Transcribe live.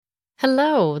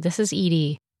Hello, this is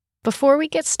Edie. Before we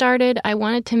get started, I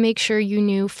wanted to make sure you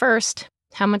knew first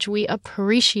how much we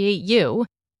appreciate you,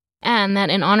 and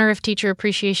that in honor of Teacher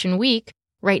Appreciation Week,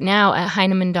 right now at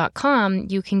Heinemann.com,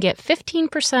 you can get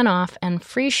 15% off and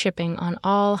free shipping on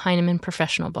all Heinemann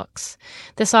professional books.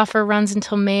 This offer runs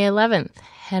until May 11th.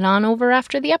 Head on over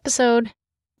after the episode.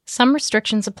 Some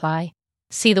restrictions apply.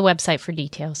 See the website for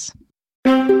details.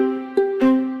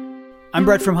 I'm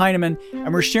Brett from Heinemann,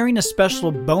 and we're sharing a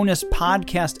special bonus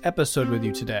podcast episode with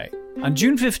you today. On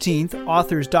June 15th,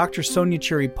 authors Dr. Sonja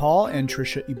Cherry-Paul and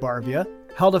Tricia Ebarvia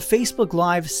held a Facebook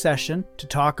Live session to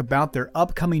talk about their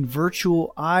upcoming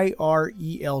virtual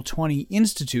IREL20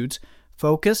 Institutes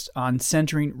focused on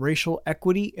centering racial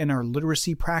equity in our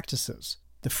literacy practices.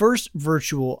 The first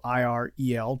virtual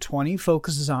IREL20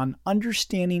 focuses on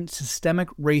understanding systemic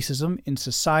racism in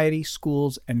society,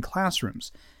 schools, and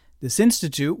classrooms. This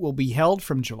institute will be held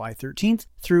from July 13th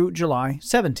through July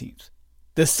 17th.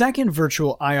 The second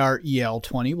virtual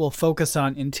IREL20 will focus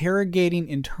on interrogating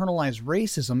internalized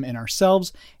racism in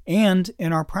ourselves and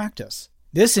in our practice.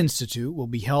 This institute will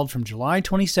be held from July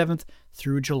 27th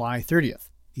through July 30th.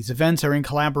 These events are in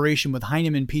collaboration with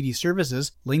Heinemann PD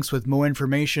Services. Links with more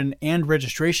information and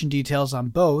registration details on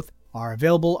both are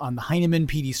available on the Heinemann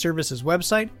PD Services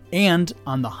website and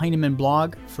on the Heinemann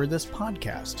blog for this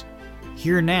podcast.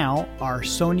 Here now are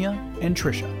Sonja and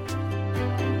Tricia.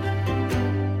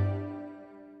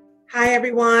 Hi,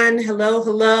 everyone.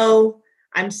 Hello.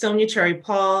 I'm Sonja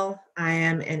Cherry-Paul. I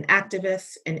am an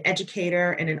activist, an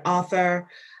educator, and an author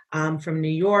from New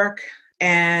York.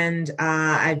 And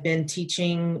I've been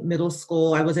teaching middle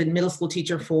school. I was a middle school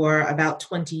teacher for about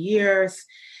 20 years.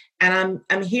 And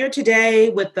I'm here today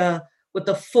with the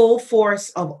full force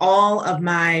of all of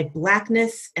my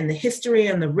Blackness and the history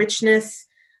and the richness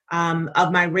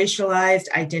of my racialized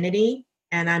identity.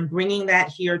 And I'm bringing that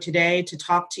here today to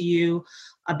talk to you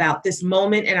about this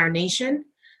moment in our nation,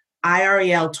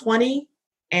 IREL 20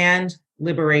 and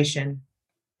liberation.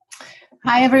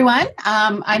 Hi, everyone.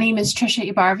 My name is Tricia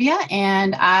Ebarvia,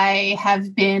 and I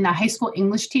have been a high school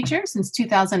English teacher since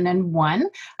 2001.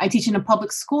 I teach in a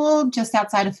public school just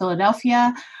outside of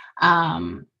Philadelphia.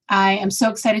 I am so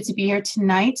excited to be here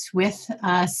tonight with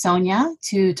Sonja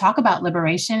to talk about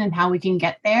liberation and how we can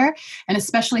get there, and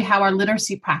especially how our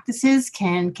literacy practices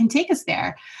can take us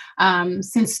there.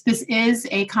 Since this is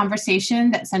a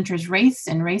conversation that centers race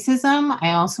and racism,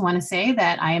 I also want to say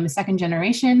that I am a second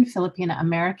generation Filipino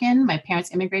American. My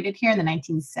parents immigrated here in the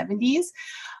 1970s.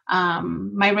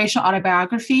 My racial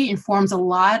autobiography informs a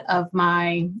lot of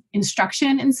my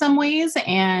instruction in some ways,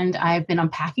 and I've been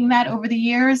unpacking that over the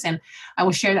years, and I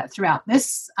will share that throughout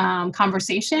this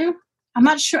conversation. I'm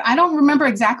not sure. I don't remember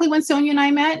exactly when Sonja and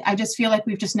I met. I just feel like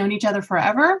we've just known each other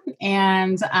forever.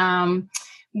 And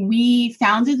we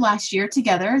founded last year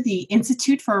together the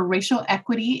Institute for Racial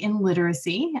Equity in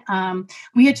Literacy.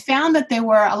 We had found that there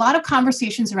were a lot of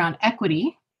conversations around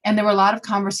equity, and there were a lot of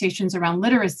conversations around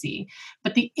literacy,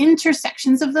 but the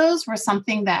intersections of those were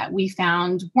something that we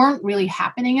found weren't really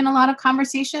happening in a lot of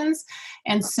conversations.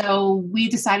 And so we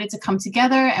decided to come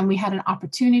together, and we had an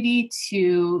opportunity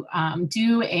to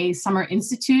do a summer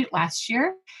institute last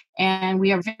year. And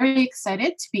we are very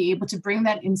excited to be able to bring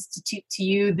that institute to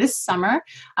you this summer,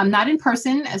 not in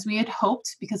person as we had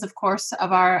hoped because, of course,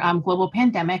 of our global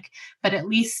pandemic, but at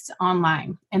least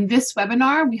online. And this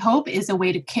webinar, we hope, is a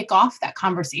way to kick off that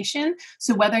conversation.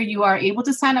 So whether you are able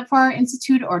to sign up for our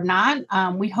institute or not,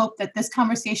 we hope that this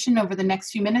conversation over the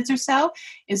next few minutes or so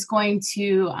is going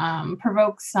to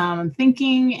provoke some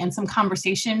thinking and some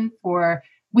conversation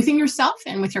within yourself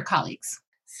and with your colleagues.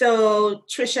 So,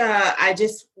 Tricia, I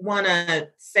just want to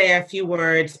say a few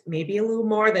words, maybe a little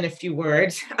more than a few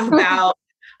words, about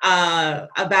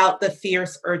the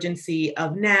fierce urgency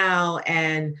of now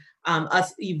and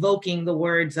us evoking the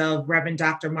words of Reverend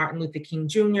Dr. Martin Luther King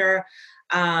Jr.,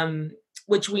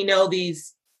 which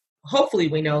hopefully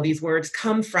we know these words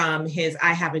come from his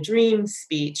I Have a Dream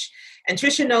speech. And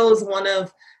Tricia knows one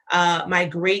of my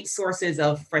great sources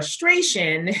of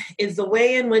frustration is the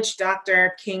way in which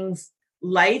Dr. King's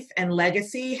life and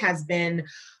legacy has been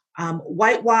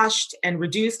whitewashed and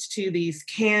reduced to these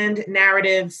canned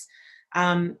narratives.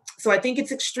 So I think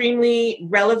it's extremely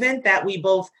relevant that we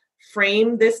both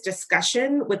frame this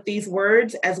discussion with these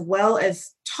words, as well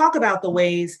as talk about the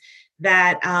ways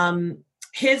that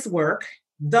his work,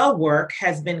 the work,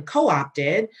 has been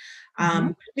co-opted,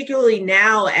 particularly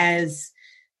now as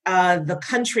the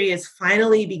country is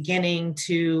finally beginning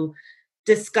to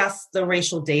discuss the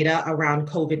racial data around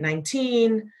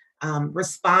COVID-19,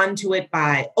 respond to it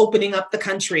by opening up the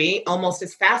country almost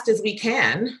as fast as we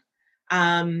can.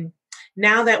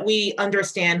 Now that we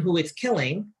understand who it's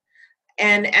killing,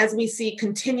 And as we see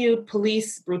continued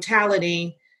police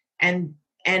brutality and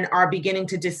are beginning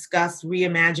to discuss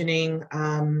reimagining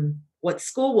what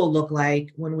school will look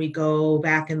like when we go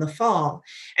back in the fall.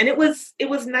 And it was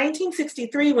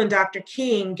 1963 when Dr.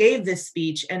 King gave this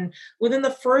speech, and within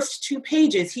the first 2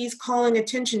 pages, he's calling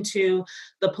attention to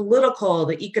the political,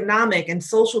 the economic, and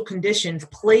social conditions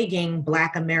plaguing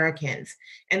Black Americans.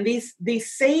 And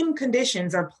these same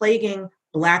conditions are plaguing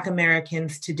Black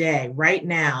Americans today, right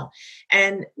now.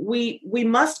 And we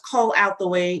must call out the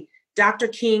way Dr.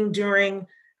 King during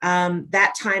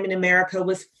that time in America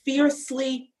was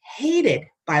fiercely hated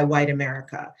by white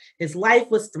America. His life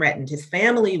was threatened. His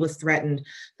family was threatened.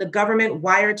 The government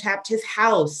wiretapped his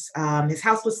house. His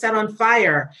house was set on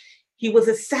fire. He was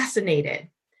assassinated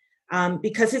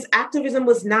because his activism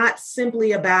was not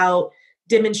simply about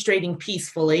demonstrating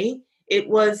peacefully. It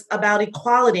was about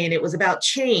equality, and it was about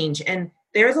change. And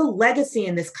there's a legacy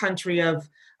in this country of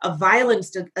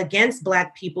violence against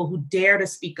Black people who dare to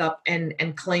speak up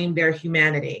and claim their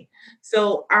humanity.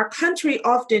 So our country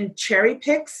often cherry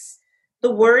picks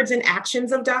the words and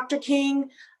actions of Dr.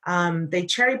 King. They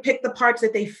cherry pick the parts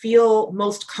that they feel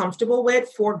most comfortable with,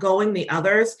 foregoing the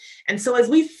others. And so as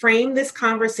we frame this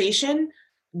conversation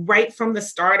right from the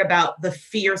start about the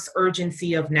fierce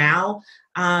urgency of now,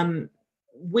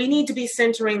 we need to be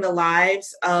centering the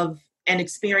lives of and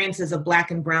experiences of Black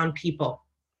and Brown people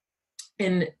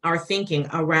in our thinking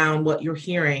around what you're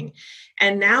hearing.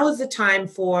 And now is the time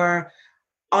for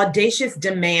audacious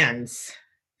demands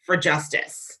for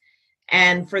justice.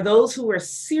 And for those who are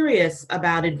serious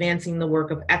about advancing the work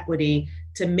of equity,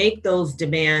 to make those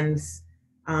demands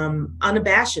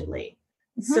unabashedly.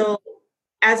 Mm-hmm. So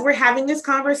as we're having this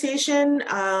conversation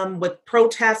with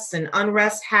protests and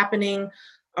unrest happening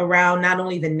around not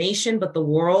only the nation, but the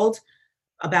world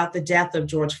about the death of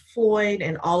George Floyd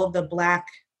and all of the Black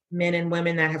men and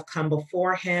women that have come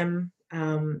before him,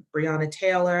 Breonna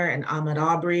Taylor and Ahmaud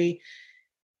Arbery.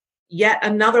 Yet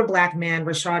another Black man,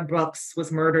 Rayshard Brooks,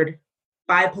 was murdered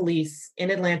by police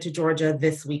in Atlanta, Georgia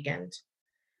this weekend.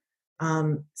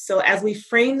 So as we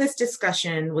frame this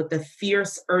discussion with the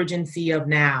fierce urgency of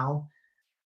now,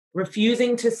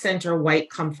 refusing to center white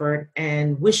comfort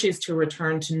and wishes to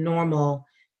return to normal,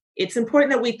 it's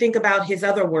important that we think about his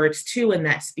other words too in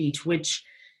that speech, which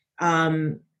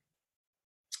are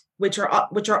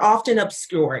often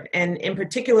obscured. And in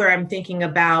particular, I'm thinking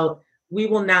about, we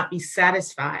will not be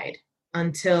satisfied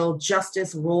until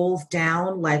justice rolls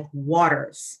down like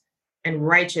waters and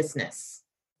righteousness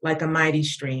like a mighty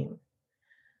stream.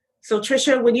 So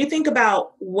Tricia, when you think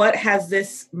about what has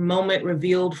this moment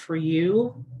revealed for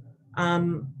you,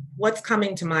 what's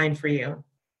coming to mind for you?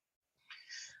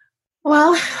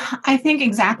 Well, I think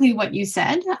exactly what you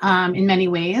said in many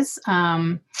ways.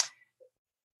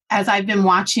 As I've been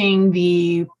watching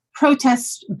the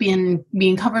protests being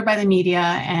covered by the media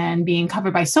and being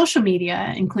covered by social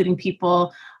media, including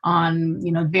people on,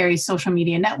 various social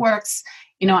media networks,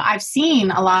 I've seen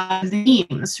a lot of the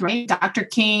memes, right? Dr.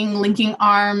 King linking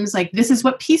arms, like this is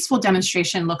what peaceful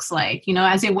demonstration looks like,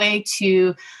 as a way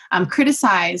to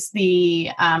criticize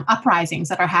the uprisings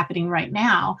that are happening right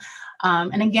now.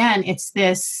 And again, it's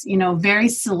this, very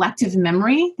selective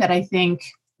memory that I think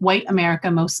white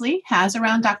America mostly has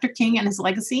around Dr. King and his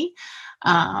legacy.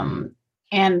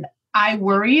 And I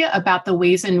worry about the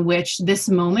ways in which this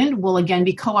moment will again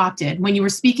be co-opted. When you were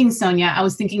speaking, Sonja, I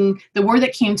was thinking the word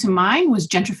that came to mind was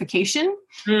gentrification.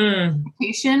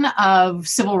 Gentrification of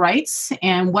civil rights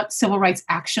and what civil rights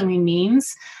actually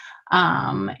means.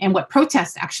 And what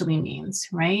protest actually means,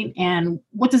 right? And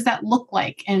what does that look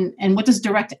like? And what does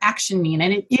direct action mean?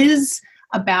 And it is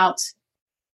about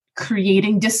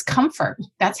creating discomfort.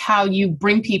 That's how you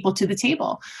bring people to the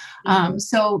table.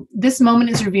 So this moment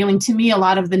is revealing to me a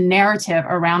lot of the narrative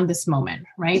around this moment,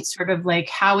 right? Sort of like,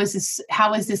 how is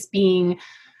this being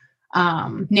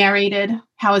narrated?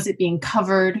 How is it being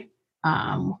covered?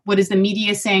 What is the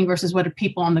media saying versus what are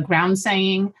people on the ground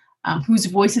saying? Whose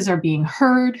voices are being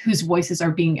heard, whose voices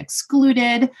are being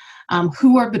excluded,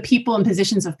 who are the people in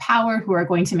positions of power who are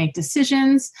going to make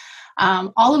decisions.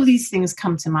 All of these things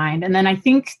come to mind. And then I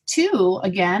think too,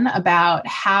 again, about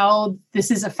how this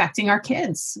is affecting our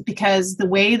kids, because the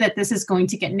way that this is going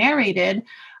to get narrated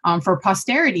for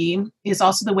posterity is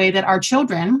also the way that our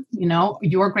children,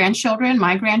 your grandchildren,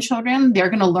 my grandchildren, they're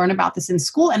going to learn about this in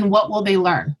school. And what will they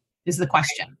learn is the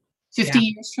question. 50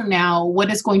 years from now, what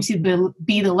is going to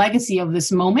be the legacy of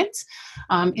this moment?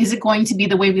 Is it going to be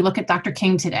the way we look at Dr.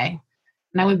 King today?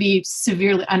 And I would be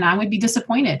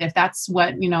disappointed if that's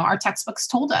what, our textbooks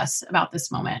told us about this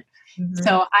moment. Mm-hmm.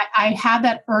 So I have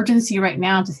that urgency right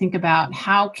now to think about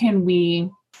how can we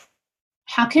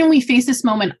how can we face this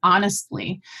moment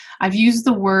honestly? I've used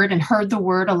the word and heard the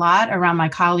word a lot around my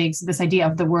colleagues, this idea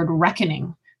of the word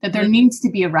reckoning, that there needs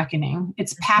to be a reckoning.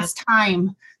 It's past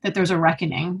time that there's a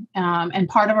reckoning. And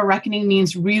part of a reckoning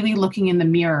means really looking in the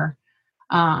mirror.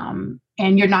 And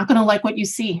you're not going to like what you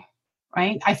see,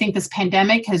 right? I think this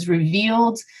pandemic has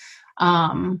revealed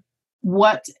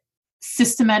what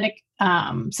systemic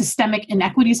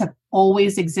inequities have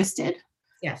always existed.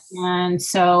 Yes. And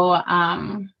so,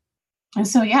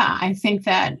 yeah, I think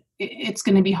that it's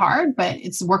going to be hard, but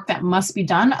it's work that must be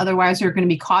done. Otherwise, we're going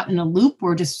to be caught in a loop.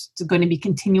 We're just going to be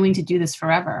continuing to do this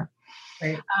forever.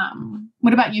 Right.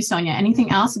 What about you, Sonja?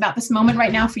 Anything else about this moment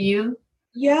right now for you?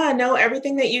 Yeah, no,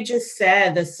 everything that you just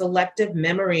said, the selective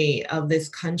memory of this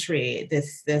country,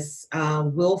 this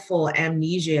willful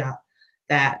amnesia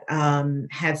that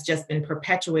has just been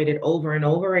perpetuated over and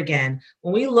over again.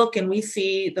 When we look and we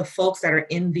see the folks that are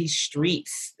in these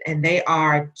streets and they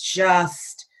are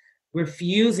just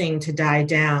refusing to die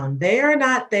down, they are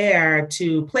not there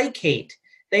to placate.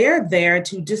 They are there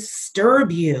to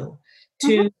disturb you,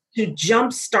 to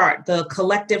jumpstart the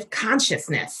collective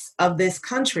consciousness of this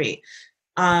country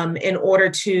in order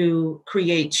to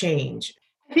create change.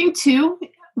 I think, too,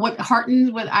 what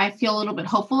I feel a little bit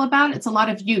hopeful about, it's a lot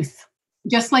of youth.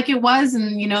 Just like it was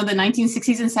in, the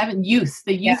 1960s and 70s, youth.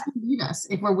 The youth can lead us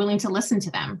if we're willing to listen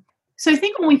to them. So I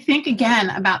think when we think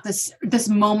again about this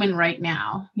moment right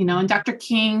now, and Dr.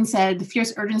 King said the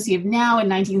fierce urgency of now in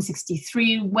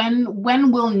 1963,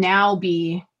 when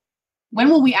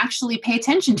will we actually pay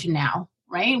attention to now,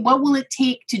 right? What will it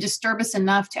take to disturb us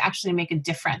enough to actually make a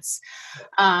difference?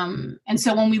 And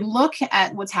so when we look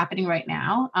at what's happening right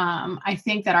now, I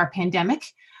think that our pandemic,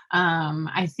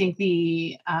 I think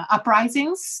the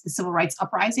uprisings, the civil rights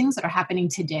uprisings that are happening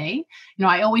today,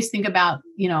 I always think about,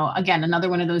 again, another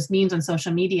one of those memes on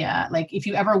social media. Like, if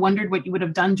you ever wondered what you would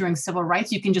have done during civil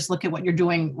rights, you can just look at what you're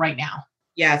doing right now.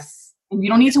 Yes. And you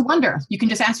don't need to wonder. You can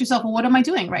just ask yourself, well, what am I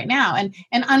doing right now?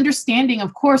 And understanding,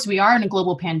 of course, we are in a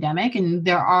global pandemic and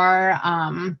there are,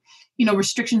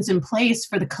 restrictions in place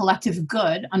for the collective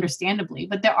good, understandably,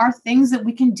 but there are things that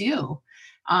we can do.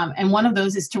 And one of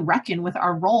those is to reckon with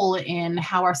our role in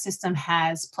how our system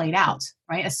has played out,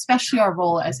 right? Especially our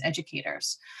role as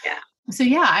educators. Yeah. So,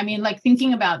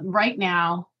 thinking about right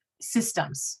now,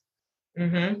 systems,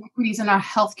 inequities in our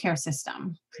healthcare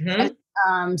system. As,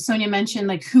 Sonja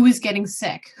mentioned, who is getting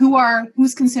sick,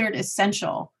 who's considered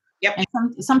essential. Yep.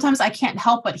 And sometimes I can't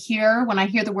help but when I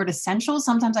hear the word essential,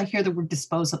 sometimes I hear the word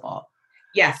disposable.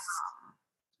 Yes.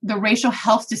 The racial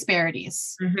health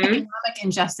disparities, economic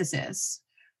injustices.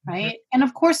 Right. And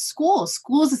of course, schools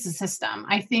as a system.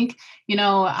 I think,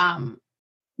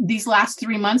 these last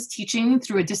 3 months teaching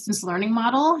through a distance learning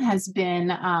model has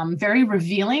been very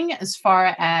revealing as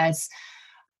far as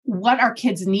what our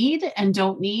kids need and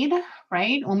don't need.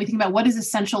 Right. When we think about what is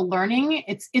essential learning,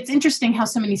 it's interesting how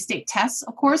so many state tests,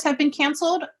 of course, have been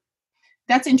canceled.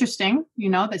 That's interesting,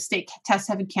 that state tests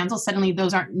have been canceled. Suddenly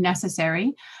those aren't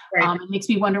necessary. Right. It makes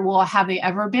me wonder, well, have they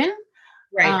ever been?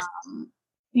 Right.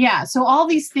 Yeah. So all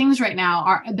these things right now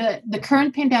are the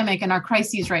current pandemic and our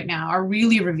crises right now are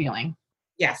really revealing.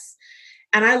 Yes.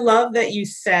 And I love that you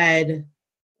said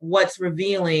what's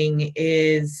revealing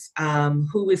is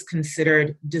who is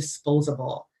considered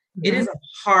disposable. It is a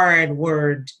hard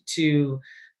word to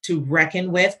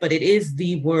reckon with, but it is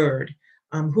the word.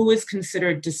 Who is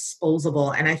considered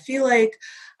disposable. And I feel like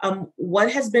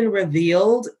what has been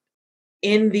revealed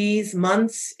in these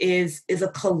months is a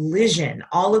collision.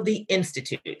 All of the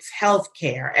institutes,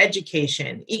 healthcare,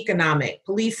 education, economic,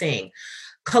 policing,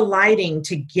 colliding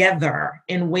together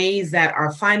in ways that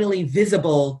are finally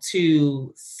visible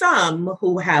to some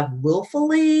who have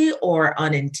willfully or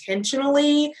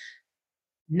unintentionally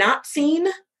not seen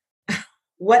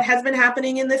what has been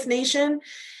happening in this nation.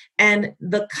 And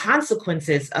the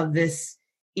consequences of this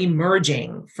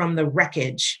emerging from the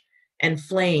wreckage and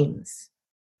flames,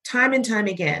 time and time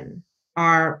again,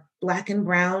 are Black and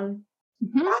brown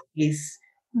bodies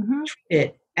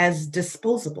treated as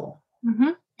disposable.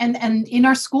 And in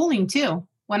our schooling too.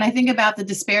 When I think about the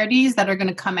disparities that are going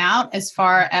to come out as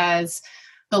far as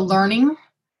the learning,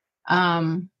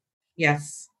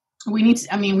 yes, we need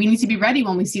to be ready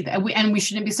when we see that, and we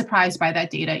shouldn't be surprised by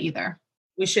that data either.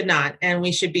 We should not, and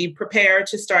we should be prepared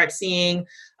to start seeing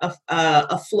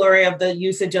a flurry of the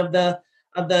usage of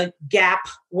the gap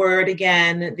word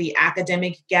again, the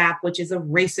academic gap, which is a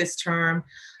racist term,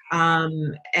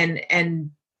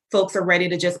 and folks are ready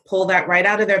to just pull that right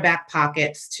out of their back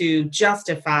pockets to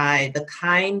justify the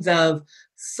kinds of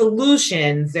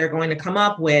solutions they're going to come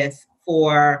up with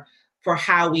for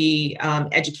how we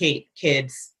educate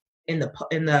kids in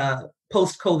the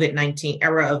post-COVID-19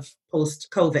 era of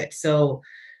post-COVID. So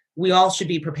we all should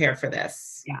be prepared for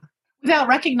this. Yeah. Without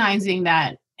recognizing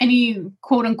that any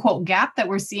quote unquote gap that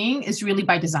we're seeing is really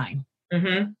by design.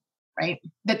 Mm-hmm. Right?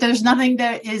 That there's nothing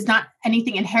that is not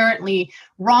anything inherently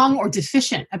wrong or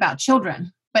deficient about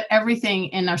children, but everything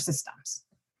in our systems.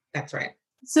 That's right.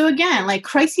 So again, like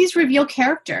crises reveal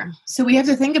character. So we have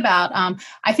to think about,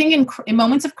 I think in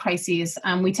moments of crises,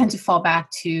 we tend to fall back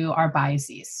to our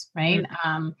biases, right?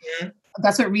 Mm-hmm.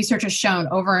 That's what research has shown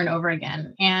over and over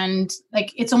again. And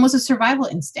like, it's almost a survival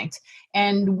instinct.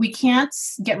 And we can't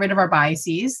get rid of our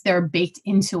biases. They're baked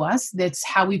into us. That's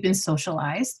how we've been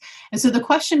socialized. And so the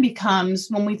question becomes,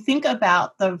 when we think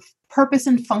about the purpose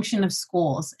and function of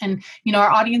schools, and, you know,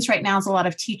 our audience right now is a lot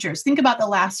of teachers. Think about the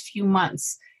last few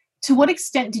months. To what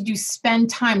extent did you spend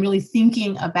time really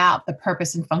thinking about the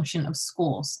purpose and function of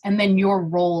schools and then your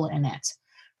role in it,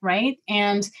 right?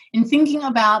 And in thinking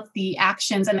about the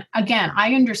actions, and again,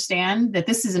 I understand that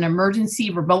this is an emergency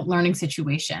remote learning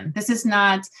situation. This is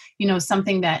not, you know,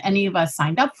 something that any of us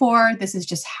signed up for. This is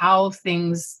just how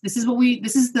things, these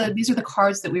are the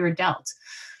cards that we were dealt.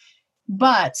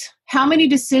 But how many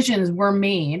decisions were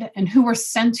made and who was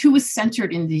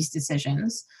centered in these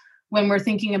decisions when we're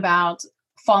thinking about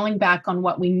falling back on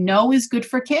what we know is good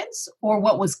for kids or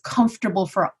what was comfortable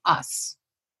for us?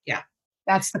 Yeah.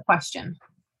 That's the question.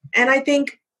 And I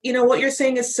think, you know, what you're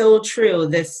saying is so true,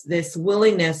 this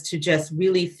willingness to just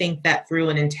really think that through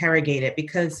and interrogate it,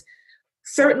 because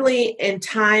certainly in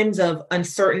times of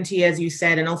uncertainty, as you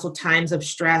said, and also times of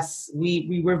stress,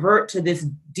 we revert to these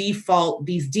default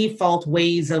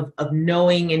ways of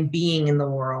knowing and being in the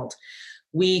world.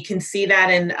 We can see that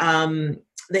in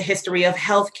the history of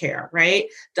healthcare, right?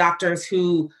 Doctors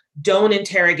who don't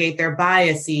interrogate their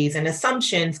biases and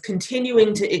assumptions,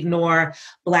 continuing to ignore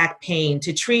Black pain,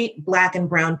 to treat Black and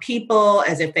Brown people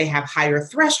as if they have higher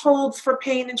thresholds for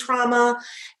pain and trauma.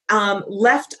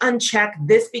 Left unchecked,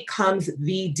 this becomes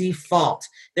the default.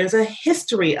 There's a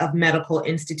history of medical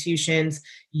institutions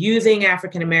using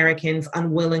African Americans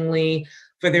unwillingly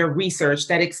for their research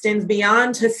that extends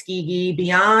beyond Tuskegee,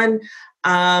 beyond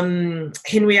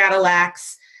Henrietta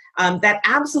Lacks, that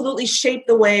absolutely shaped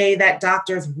the way that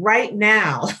doctors right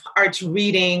now are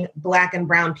treating Black and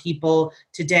Brown people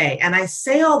today. And I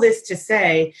say all this to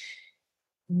say,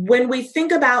 when we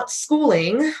think about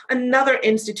schooling, another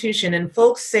institution, and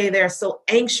folks say they're so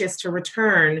anxious to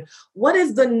return, what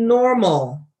is the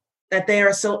normal that they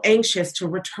are so anxious to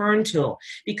return to?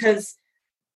 Because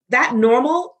that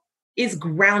normal is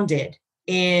grounded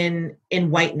in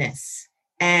whiteness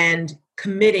and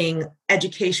committing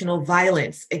educational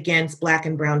violence against Black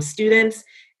and Brown students.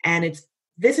 And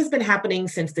this has been happening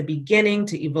since the beginning,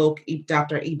 to evoke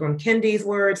Dr. Ibram Kendi's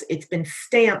words. It's been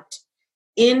stamped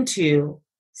into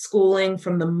schooling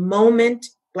from the moment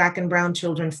Black and Brown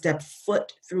children step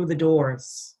foot through the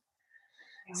doors.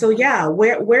 So yeah,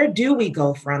 where do we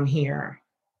go from here?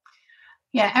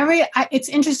 Yeah, it's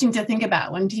interesting to think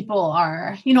about when people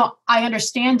are, you know, I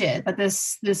understand it, but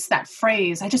that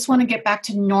phrase, I just want to get back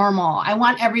to normal. I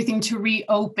want everything to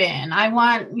reopen. I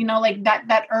want, you know, like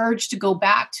that urge to go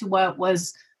back to what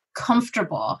was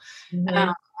comfortable. Mm-hmm.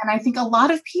 And I think a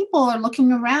lot of people are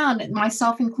looking around,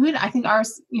 myself included, I think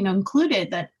ours, you know,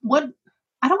 included, that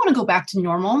I don't want to go back to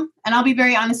normal. And I'll be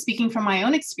very honest, speaking from my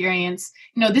own experience,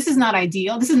 you know, this is not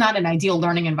ideal. This is not an ideal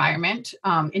learning environment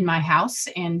in my house.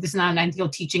 And this is not an ideal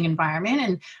teaching environment.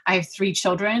 And I have 3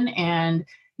 children, and,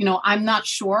 you know, I'm not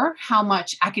sure how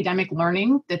much academic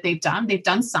learning that they've done. They've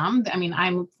done some. I mean,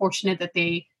 I'm fortunate that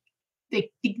they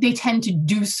tend to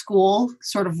do school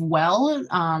sort of well,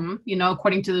 you know,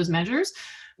 according to those measures.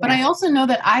 But I also know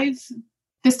that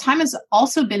this time has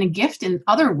also been a gift in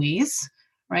other ways,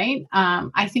 right?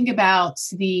 I think about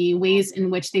the ways in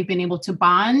which they've been able to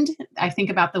bond. I think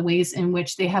about the ways in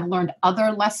which they have learned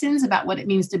other lessons about what it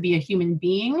means to be a human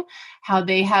being, how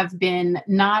they have been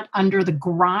not under the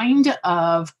grind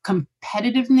of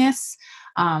competitiveness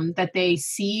that they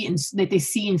see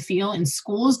and feel in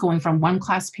schools, going from one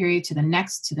class period to the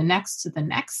next, to the next, to the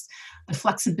next. The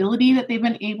flexibility that they've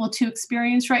been able to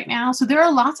experience right now. So there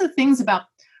are lots of things about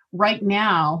right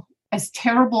now, as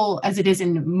terrible as it is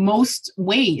in most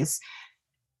ways,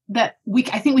 that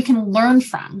I think we can learn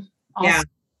from. Also, yeah.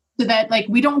 So that, like,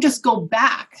 we don't just go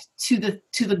back to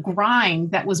the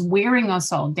grind that was wearing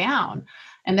us all down,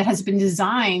 and that has been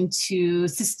designed to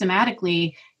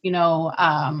systematically, you know,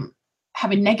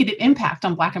 have a negative impact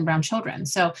on Black and Brown children.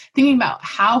 So thinking about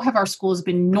how have our schools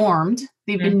been normed?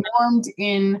 They've been normed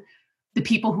in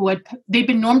they've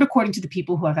been normed according to the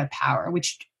people who have had power,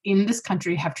 which in this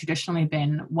country have traditionally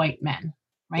been white men,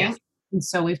 right? Yes. And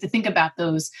so we have to think about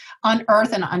those,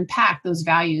 unearth and unpack those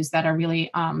values that are really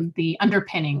the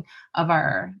underpinning of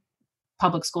our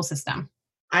public school system.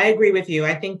 I agree with you.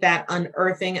 I think that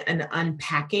unearthing and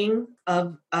unpacking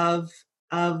of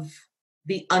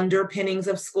the underpinnings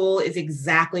of school is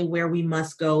exactly where we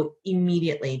must go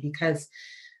immediately, because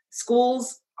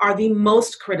schools are the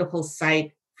most critical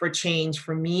site for change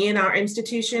for me in our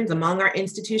institutions, among our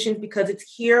institutions, because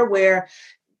it's here where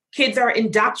kids are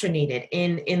indoctrinated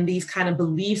in these kind of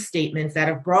belief statements that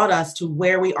have brought us to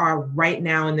where we are right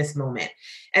now in this moment.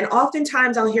 And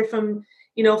oftentimes I'll hear from,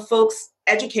 folks,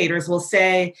 educators will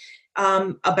say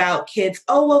about kids,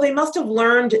 oh, well, they must have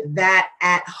learned that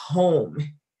at home.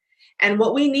 And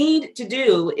what we need to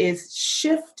do is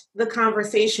shift the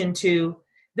conversation to,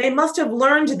 they must have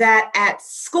learned that at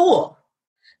school.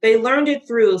 They learned it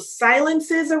through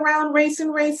silences around race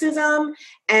and racism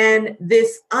and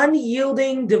this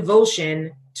unyielding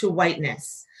devotion to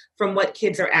whiteness. From what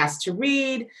kids are asked to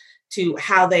read to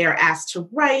how they are asked to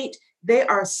write, they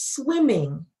are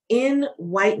swimming in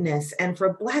whiteness. And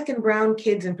for Black and brown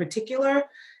kids in particular,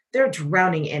 they're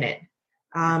drowning in it.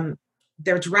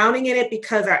 They're drowning in it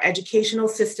because our educational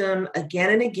system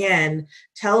again and again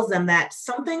tells them that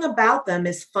something about them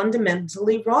is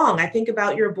fundamentally wrong. I think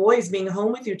about your boys being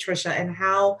home with you, Tricia, and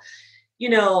how,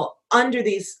 under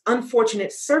these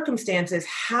unfortunate circumstances,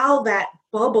 how that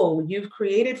bubble you've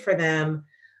created for them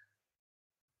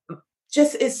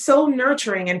just is so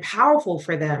nurturing and powerful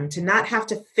for them to not have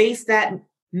to face that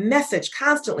message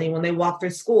constantly when they walk through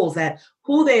schools, that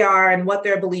who they are and what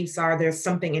their beliefs are, there's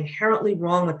something inherently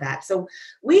wrong with that. So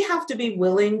we have to be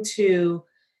willing to,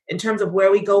 in terms of where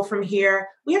we go from here,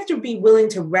 we have to be willing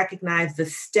to recognize the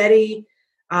steady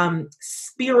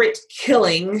spirit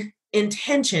killing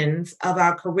intentions of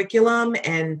our curriculum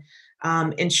and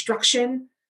instruction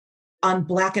on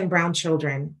Black and brown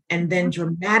children, and then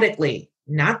dramatically,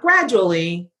 not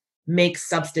gradually, make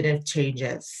substantive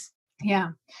changes. Yeah.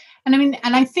 And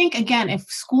I think, again, if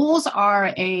schools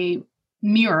are a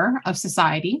mirror of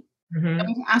society, then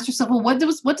we can ask yourself, well, what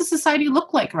does society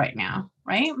look like right now,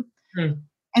 right?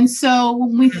 And so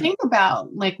when we think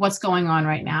about like what's going on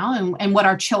right now and what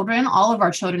all of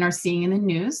our children are seeing in the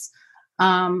news,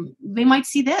 they might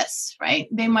see this, right?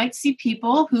 They might see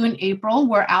people who in April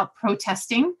were out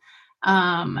protesting.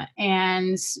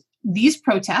 And these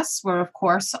protests were, of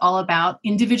course, all about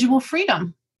individual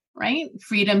freedom, right?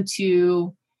 Freedom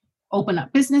to open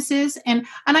up businesses. And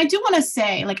I do want to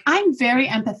say, like, I'm very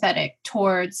empathetic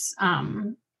towards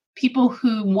people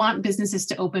who want businesses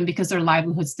to open because their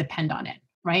livelihoods depend on it,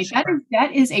 right? Sure.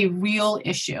 That is a real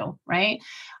issue, right?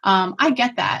 I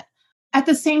get that. At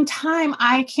the same time,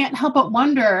 I can't help but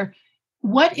wonder,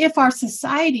 what if our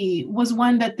society was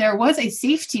one that there was a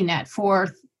safety net for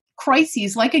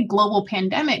crises like a global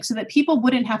pandemic, so that people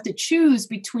wouldn't have to choose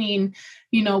between,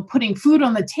 putting food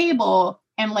on the table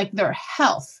and like their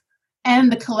health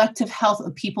and the collective health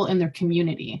of people in their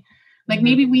community. Like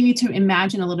maybe we need to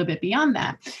imagine a little bit beyond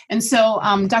that. And so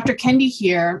Dr. Kendi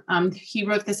here, he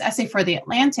wrote this essay for The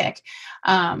Atlantic.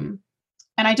 And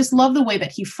I just love the way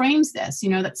that he frames this,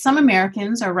 that some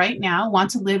Americans are right now want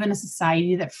to live in a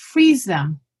society that frees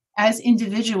them as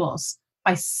individuals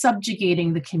by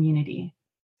subjugating the community.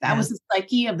 That was the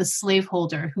psyche of the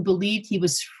slaveholder who believed he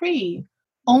was free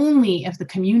only if the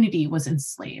community was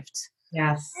enslaved.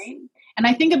 Yes. Right? And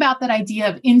I think about that idea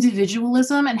of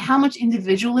individualism and how much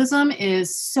individualism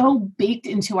is so baked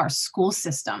into our school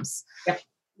systems. Yep.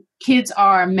 Kids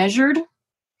are measured.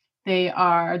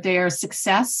 Their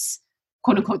success,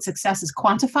 quote unquote, success is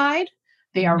quantified.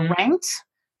 They are ranked.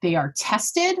 They are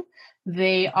tested.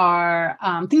 They are,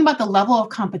 think about the level of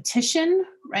competition,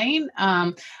 right?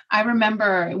 I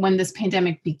remember when this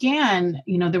pandemic began,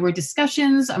 there were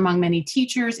discussions among many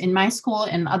teachers in my school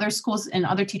and other schools and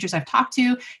other teachers I've talked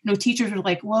to. Teachers were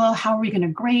like, well, how are we going to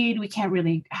grade? We can't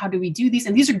really, how do we do these?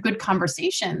 And these are good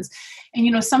conversations.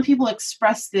 And, some people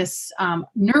expressed this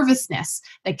nervousness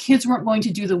that kids weren't going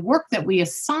to do the work that we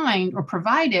assigned or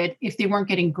provided if they weren't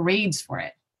getting grades for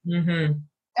it.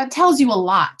 That tells you a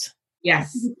lot.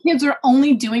 Yes. If kids are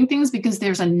only doing things because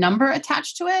there's a number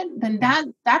attached to it, then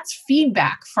that's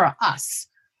feedback for us.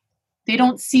 They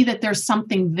don't see that there's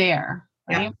something there,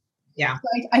 right? Yeah.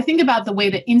 So I think about the way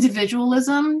that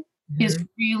individualism is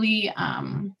really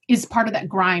is part of that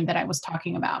grind that I was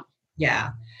talking about.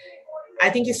 Yeah.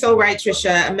 I think you're so right,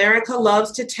 Tricia. America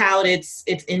loves to tout its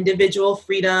individual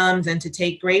freedoms and to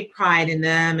take great pride in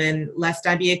them. And lest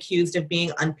I be accused of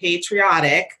being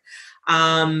unpatriotic,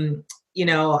 I'm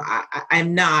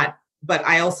not, but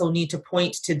I also need to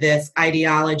point to this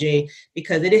ideology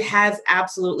because it has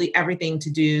absolutely everything to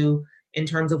do, in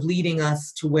terms of leading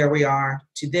us to where we are,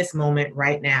 to this moment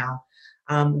right now.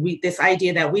 This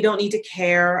idea that we don't need to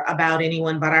care about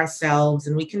anyone but ourselves,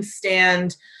 and we can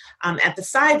stand at the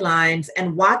sidelines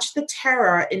and watch the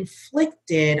terror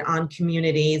inflicted on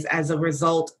communities as a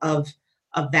result of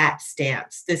that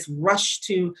stance. This rush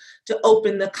to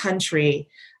open the country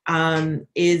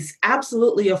is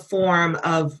absolutely a form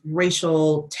of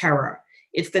racial terror.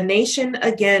 It's the nation,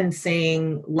 again,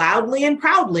 saying loudly and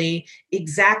proudly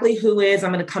exactly who is,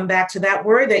 I'm going to come back to that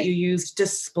word that you used,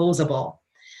 disposable.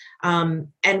 And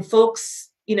folks,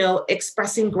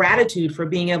 expressing gratitude for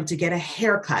being able to get a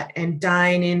haircut and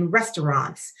dine in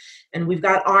restaurants. And we've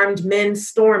got armed men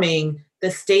storming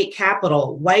the state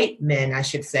capitol, white men, I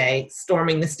should say,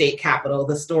 storming the state capitol.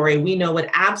 The story we know would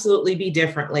absolutely be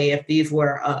differently if these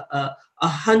were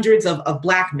hundreds of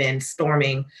Black men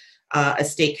storming a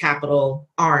state capitol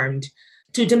armed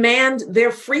to demand their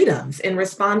freedoms in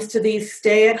response to these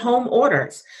stay-at-home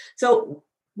orders. So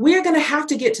we're going to have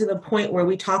to get to the point where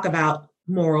we talk about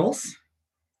morals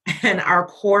and our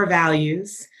core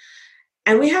values,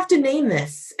 and we have to name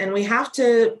this, and we have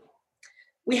to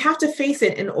face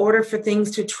it in order for things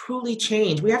to truly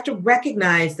change. We have to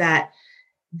recognize that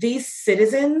these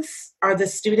citizens are the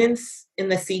students in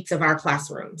the seats of our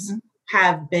classrooms,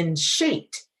 have been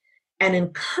shaped and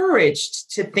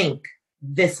encouraged to think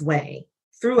this way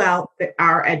throughout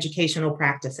our educational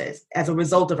practices, as a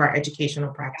result of our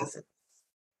educational practices.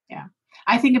 Yeah.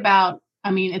 I think about,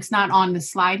 it's not on the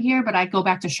slide here, but I go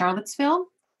back to Charlottesville.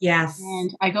 Yes.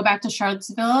 And I go back to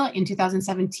Charlottesville in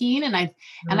 2017, and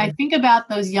I think about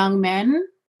those young men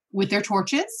with their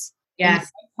torches,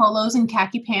 yes, and polos and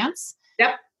khaki pants.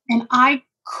 Yep. And I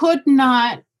could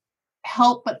not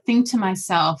help but think to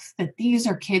myself that these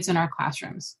are kids in our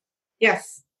classrooms.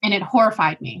 Yes. And it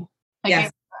horrified me.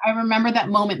 Yes. I remember that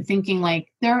moment thinking I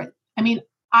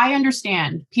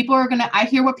understand I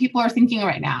hear what people are thinking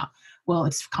right now. Well,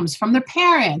 it comes from their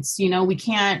parents, we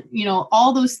can't,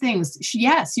 all those things.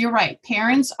 Yes, you're right.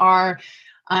 Parents are,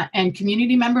 and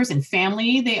community members and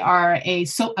family, they are a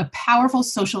powerful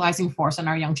socializing force on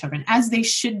our young children, as they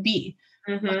should be.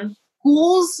 Mm-hmm.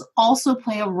 Schools also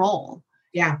play a role.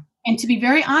 Yeah. And to be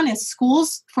very honest,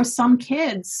 schools for some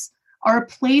kids are a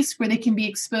place where they can be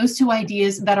exposed to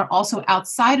ideas that are also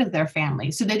outside of their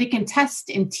family, so that they can test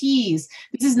and tease.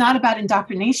 This is not about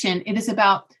indoctrination. It is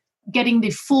about getting the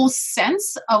full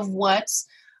sense of what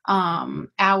I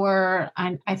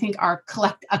think a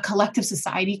collective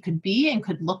society could be and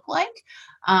could look like.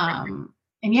 I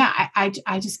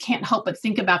just can't help but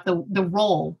think about the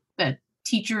role that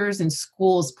teachers and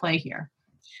schools play here.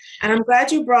 And I'm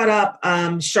glad you brought up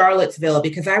Charlottesville,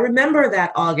 because I remember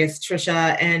that August,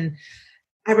 Tricia, and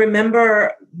I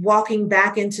remember walking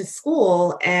back into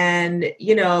school, and,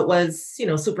 it was,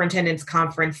 superintendent's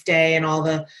conference day, and all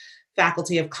the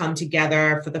faculty have come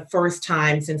together for the first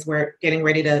time since we're getting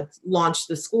ready to launch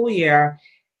the school year.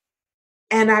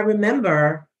 And I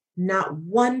remember not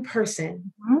one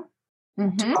person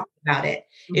talking about it.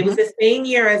 Mm-hmm. It was the same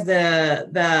year as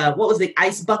what was the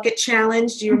ice bucket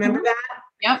challenge? Do you remember that?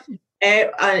 Yep.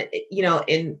 I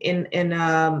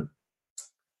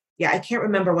can't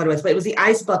remember what it was, but it was the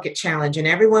ice bucket challenge, and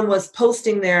everyone was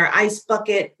posting their ice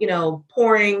bucket,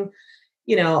 pourings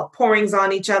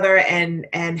on each other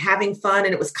and having fun.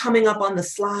 And it was coming up on the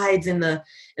slides in the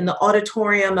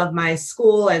auditorium of my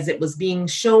school as it was being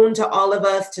shown to all of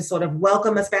us to sort of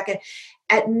welcome us back in.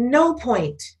 At no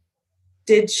point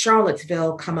did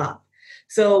Charlottesville come up.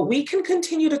 So we can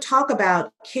continue to talk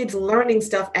about kids learning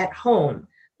stuff at home.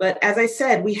 But as I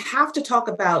said, we have to talk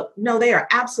about, no, they are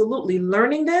absolutely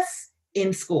learning this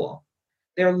in school.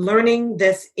 They're learning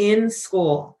this in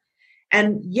school.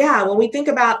 And when we think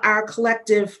about our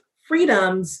collective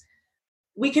freedoms,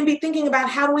 we can be thinking about,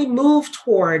 how do we move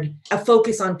toward a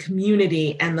focus on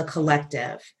community and the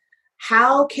collective?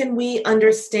 How can we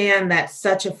understand that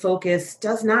such a focus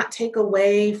does not take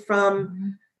away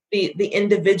from the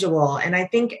individual? And I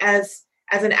think as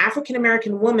an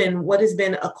African-American woman, what has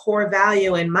been a core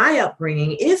value in my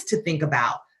upbringing is to think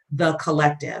about the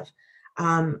collective.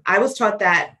 I was taught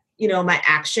that, my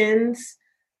actions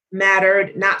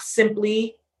mattered not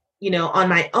simply, on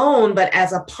my own, but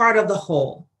as a part of the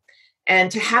whole,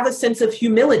 and to have a sense of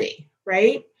humility,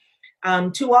 right?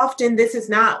 Too often, this is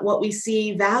not what we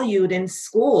see valued in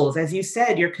schools. As you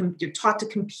said, you're taught to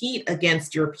compete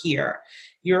against your peer.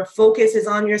 Your focus is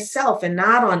on yourself and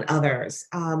not on others.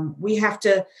 We have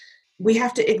to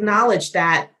acknowledge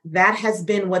that has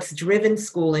been what's driven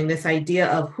schooling, this idea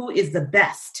of who is the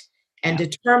best, and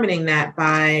determining that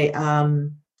by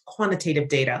quantitative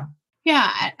data.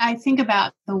 Yeah, I think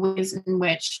about the ways in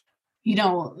which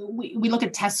we look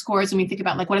at test scores and we think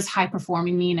about like, what does high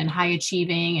performing mean, and high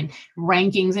achieving and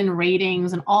rankings and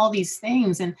ratings and all these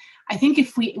things. And I think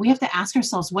if we have to ask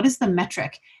ourselves, what is the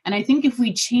metric? And I think if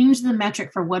we change the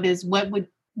metric for what is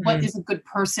a good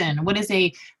person, what is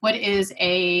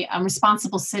a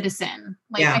responsible citizen?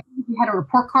 Like, I think if we had a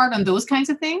report card on those kinds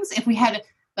of things, if we had,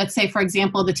 let's say, for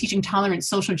example, the teaching tolerance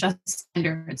social justice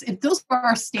standards, if those were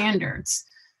our standards,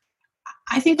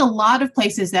 I think a lot of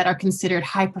places that are considered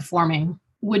high performing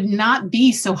would not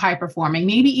be so high performing,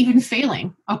 maybe even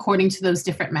failing according to those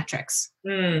different metrics.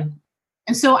 And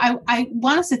so I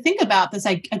want us to think about this,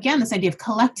 again, this idea of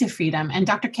collective freedom. And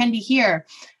Dr. Kendi here,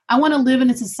 I want to live in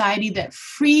a society that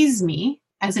frees me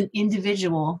as an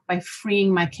individual by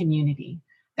freeing my community.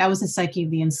 That was the psyche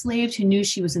of the enslaved, who knew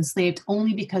she was enslaved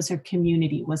only because her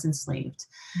community was enslaved.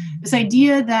 This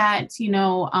idea that,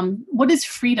 what is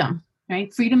freedom?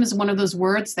 Right? Freedom is one of those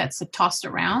words that's tossed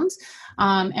around.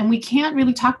 And we can't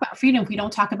really talk about freedom if we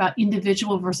don't talk about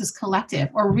individual versus collective,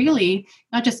 or really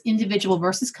not just individual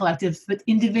versus collective, but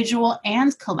individual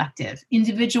and collective,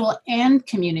 individual and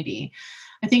community.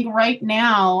 I think right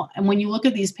now, and when you look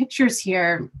at these pictures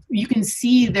here, you can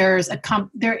see there is a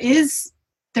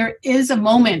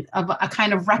moment of a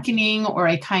kind of reckoning, or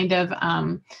a kind of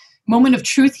moment of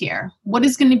truth here. What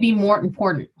is going to be more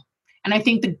important? And I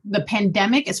think the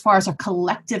pandemic, as far as our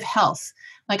collective health,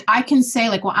 like I can say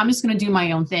like, well, I'm just going to do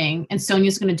my own thing, and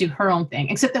Sonja's going to do her own thing,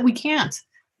 except that we can't.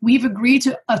 We've agreed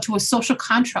to a social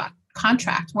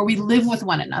contract where we live with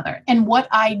one another. And what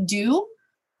I do,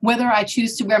 whether I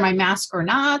choose to wear my mask or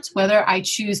not, whether I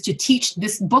choose to teach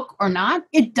this book or not,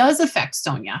 it does affect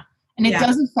Sonja. And it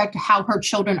does affect how her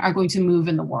children are going to move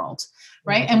in the world,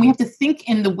 right? And we have to think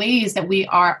in the ways that we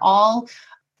are all,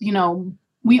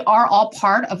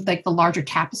 part of like the larger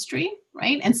tapestry,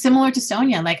 right? And similar to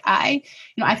Sonja, like I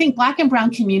think Black and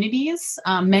Brown communities,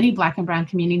 many Black and Brown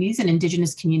communities and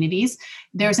Indigenous communities,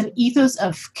 there's an ethos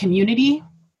of community,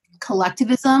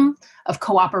 collectivism, of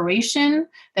cooperation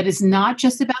that is not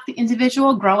just about the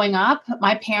individual. Growing up,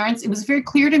 my parents, it was very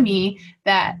clear to me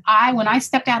that when I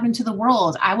stepped out into the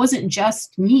world, I wasn't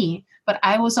just me, but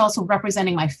I was also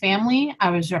representing my family.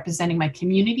 I was representing my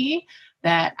community.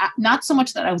 That not so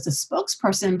much that I was a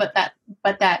spokesperson, but that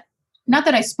not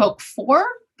that I spoke for,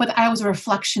 but that I was a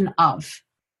reflection of,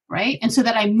 right? And so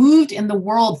that I moved in the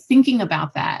world thinking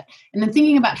about that, and then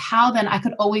thinking about how then I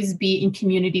could always be in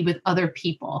community with other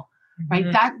people,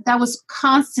 right? That was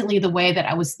constantly the way that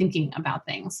I was thinking about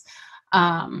things.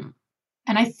 And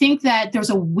I think that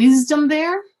there's a wisdom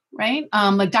there, right?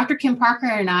 Like Dr. Kim Parker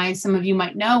and I, some of you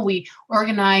might know, we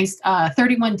organized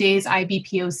 31 Days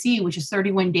IBPOC, which is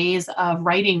 31 days of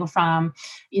writing from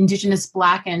Indigenous,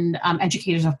 Black, and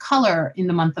educators of color in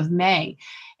the month of May.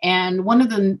 And one of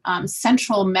the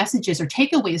central messages or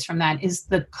takeaways from that is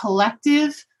the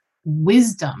collective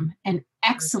wisdom and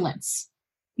excellence.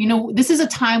 This is a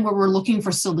time where we're looking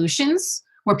for solutions,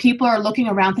 where people are looking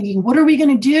around thinking, what are we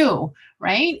going to do,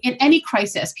 right? In any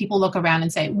crisis, people look around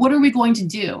and say, what are we going to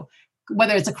do?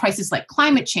 Whether it's a crisis like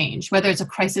climate change, whether it's a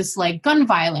crisis like gun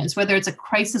violence, whether it's a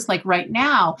crisis like right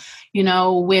now,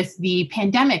 with the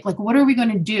pandemic, like what are we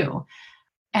going to do?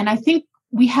 And I think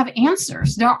we have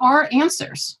answers. There are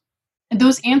answers. And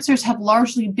those answers have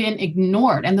largely been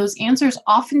ignored. And those answers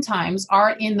oftentimes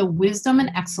are in the wisdom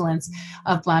and excellence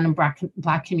of Brown and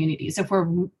Black communities, if we're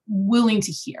willing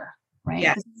to hear. Right?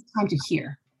 Yeah. This is time to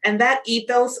hear. And that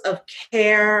ethos of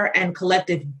care and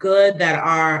collective good that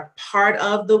are part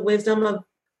of the wisdom of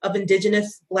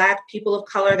Indigenous Black people of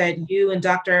color that you and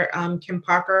Dr. Kim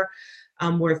Parker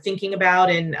were thinking about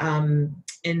in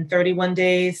 31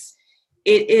 Days,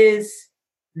 it is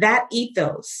that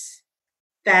ethos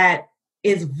that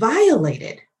is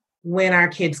violated when our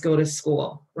kids go to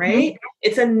school, right?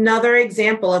 It's another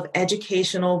example of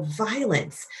educational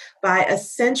violence by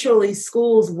essentially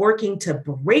schools working to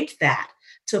break that,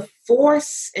 to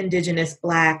force Indigenous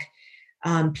Black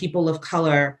people of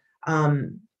color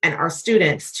and our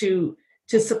students to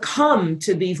succumb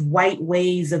to these white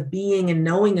ways of being and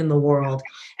knowing in the world.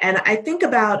 And I think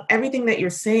about everything that you're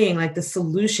saying, like the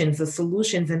solutions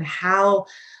and how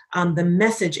the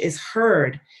message is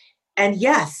heard. And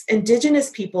yes, Indigenous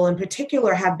people in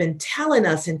particular have been telling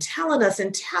us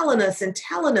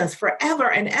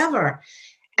forever and ever.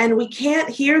 And we can't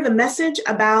hear the message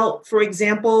about, for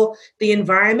example, the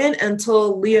environment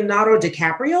until Leonardo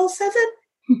DiCaprio says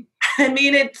it. I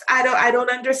mean, I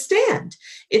don't understand.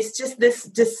 It's just this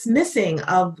dismissing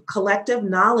of collective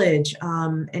knowledge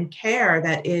and care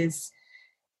that is,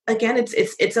 again,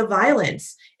 it's a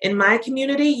violence. In my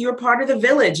community, you're part of the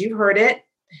village. You've heard it,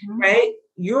 right?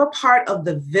 You're part of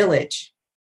the village.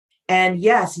 And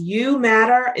yes, you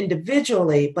matter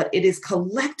individually, but it is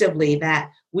collectively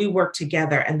that we work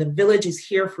together, and the village is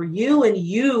here for you and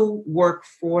you work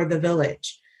for the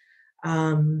village.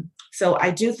 So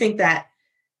I do think that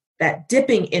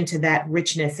dipping into that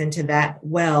richness, into that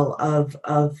well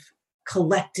of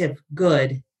collective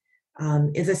good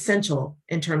is essential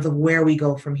in terms of where we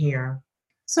go from here.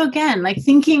 So again, like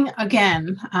thinking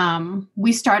again,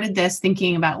 we started this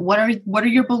thinking about what are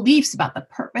your beliefs about the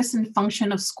purpose and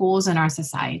function of schools in our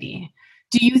society?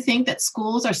 Do you think that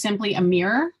schools are simply a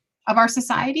mirror of our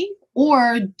society?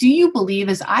 Or do you believe,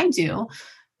 as I do,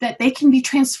 that they can be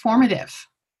transformative?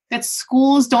 That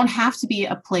schools don't have to be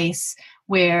a place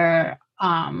where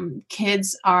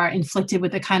kids are inflicted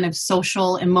with a kind of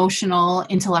social, emotional,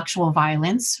 intellectual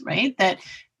violence, right? That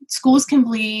schools can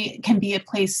be a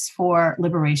place for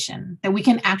liberation, that we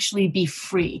can actually be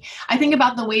free. I think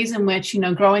about the ways in which,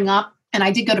 growing up, and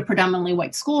I did go to predominantly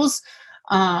white schools,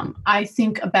 I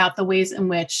think about the ways in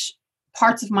which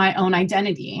parts of my own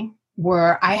identity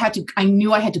were, I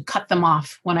knew I had to cut them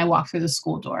off when I walked through the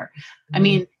school door. Mm-hmm. I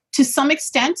mean, to some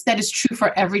extent, that is true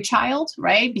for every child,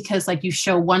 right? Because like you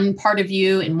show one part of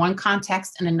you in one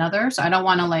context and another. So I don't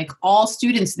want to like all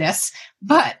students this,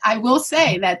 but I will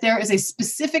say that there is a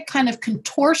specific kind of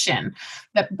contortion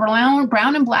that brown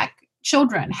and Black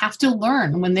children have to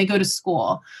learn when they go to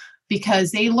school,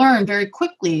 because they learn very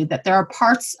quickly that there are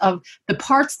parts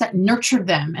that nurtured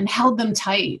them and held them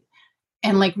tight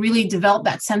and like really developed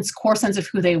that core sense of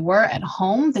who they were at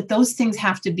home, that those things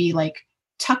have to be like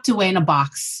tucked away in a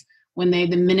box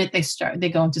the minute they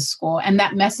go into school. And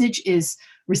that message is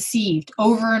received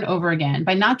over and over again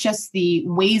by not just the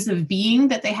ways of being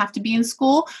that they have to be in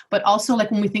school, but also like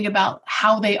when we think about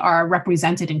how they are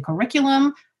represented in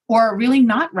curriculum or really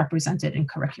not represented in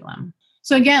curriculum.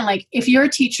 So again, like if you're a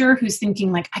teacher who's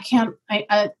thinking like,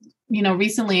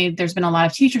 recently there's been a lot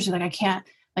of teachers who are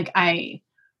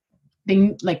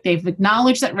like, they've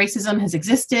acknowledged that racism has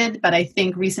existed, but I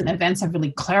think recent events have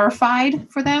really clarified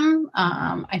for them.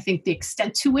 I think the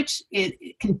extent to which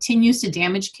it continues to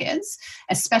damage kids,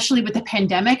 especially with the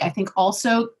pandemic, I think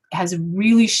also has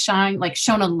really shown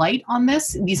a light on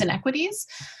these inequities.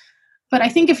 But I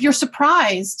think if you're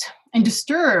surprised and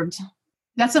disturbed,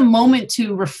 that's a moment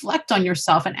to reflect on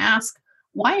yourself and ask,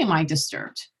 why am I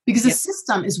disturbed? Because the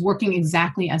system is working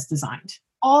exactly as designed.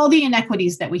 All the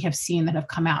inequities that we have seen that have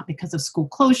come out because of school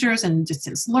closures and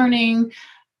distance learning,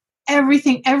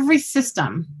 every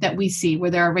system that we see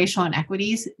where there are racial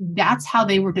inequities, that's how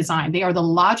they were designed. They are the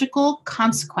logical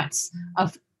consequence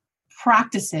of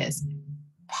practices,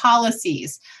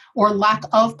 policies, or lack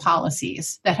of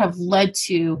policies that have led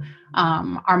to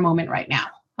our moment right now.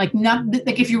 Like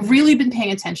if you've really been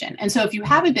paying attention. And so if you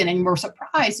haven't been and we're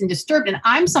surprised and disturbed, and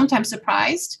I'm sometimes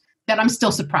surprised that I'm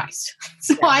still surprised.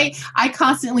 So I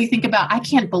constantly think about, I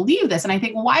can't believe this. And I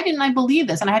think, why didn't I believe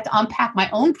this? And I have to unpack my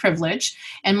own privilege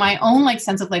and my own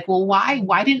sense of well,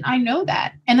 why didn't I know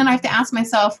that? And then I have to ask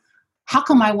myself, how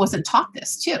come I wasn't taught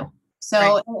this too?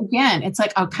 So again, it's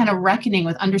like a kind of reckoning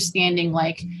with understanding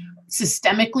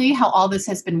systemically how all this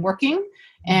has been working,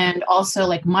 and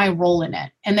also my role in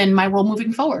it, and then my role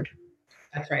moving forward.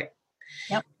 That's right.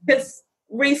 Yep. Because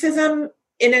racism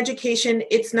in education,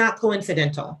 it's not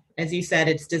coincidental. As you said,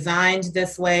 it's designed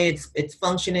this way, it's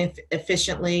functioning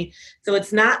efficiently. So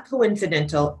it's not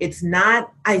coincidental. It's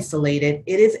not isolated.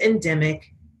 It is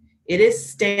endemic. It is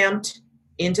stamped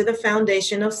into the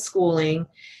foundation of schooling.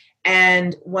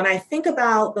 And when I think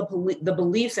about the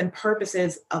beliefs and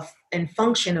purposes and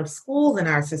function of schools in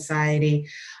our society,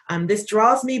 this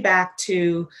draws me back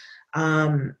to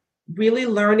really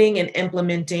learning and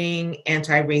implementing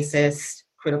anti-racist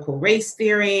critical race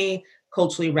theory,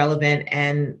 culturally relevant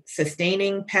and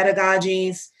sustaining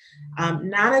pedagogies,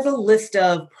 not as a list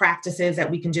of practices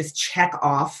that we can just check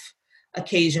off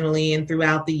occasionally and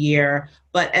throughout the year,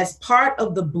 but as part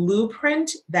of the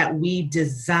blueprint that we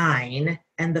design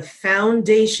and the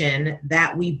foundation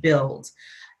that we build.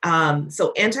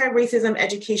 So anti-racism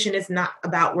education is not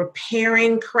about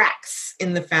repairing cracks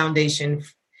in the foundation.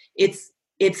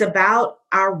 It's about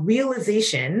our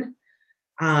realization,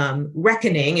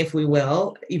 reckoning, if we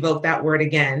will, evoke that word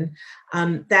again,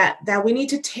 that we need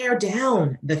to tear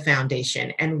down the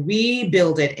foundation and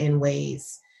rebuild it in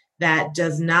ways that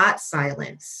does not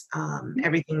silence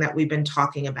everything that we've been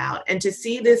talking about. And to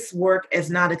see this work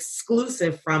as not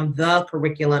exclusive from the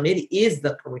curriculum, it is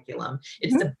the curriculum.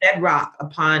 It's the bedrock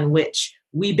upon which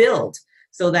we build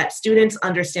so that students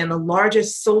understand the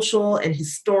largest social and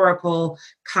historical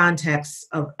context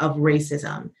of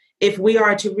racism. If we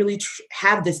are to really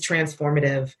have this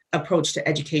transformative approach to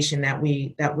education that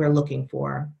we're looking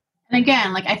for. And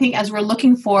again, like I think as we're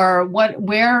looking for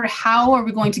how are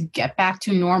we going to get back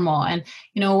to normal? And,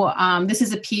 this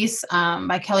is a piece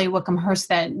by Kelly Wickham-Hurst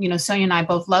that, Sonja and I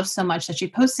both love so much that she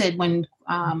posted when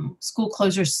school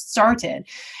closures started.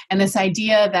 And this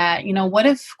idea that, what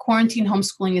if quarantine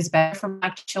homeschooling is better for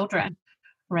Black children,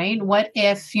 right? What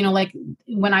if, like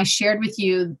when I shared with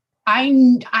you,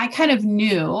 I kind of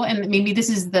knew, and maybe this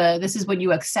is what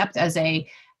you accept as a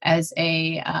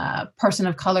person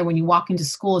of color when you walk into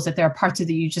schools, that there are parts of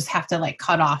that you just have to like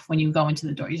cut off when you go into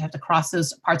the door. You just have to cross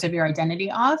those parts of your identity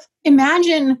off.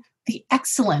 Imagine the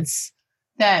excellence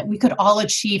that we could all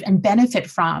achieve and benefit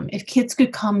from if kids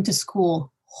could come to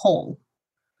school whole.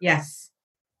 Yes.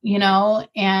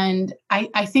 And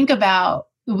I think about,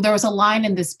 there was a line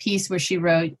in this piece where she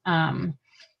wrote,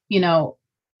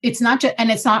 it's not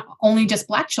only just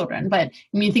Black children, but I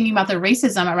mean, thinking about the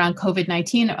racism around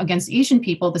COVID-19 against Asian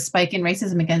people, the spike in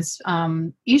racism against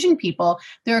Asian people,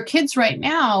 there are kids right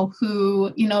now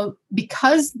who,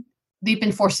 because they've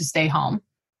been forced to stay home,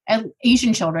 and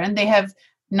Asian children, they have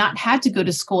not had to go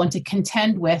to school and to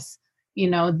contend with,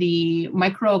 the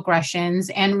microaggressions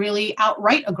and really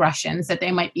outright aggressions that they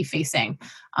might be facing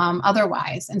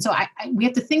otherwise. And so we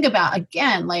have to think about,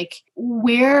 again, like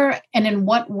where and in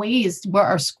what ways were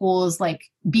our schools like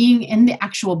being in the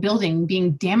actual building,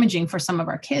 being damaging for some of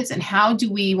our kids? And how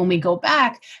do we, when we go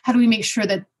back, how do we make sure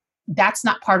that that's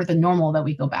not part of the normal that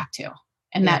we go back to?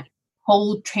 And that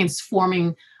whole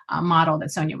transforming model that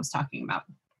Sonja was talking about.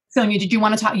 Sonja, did you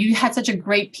want to talk? You had such a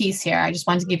great piece here. I just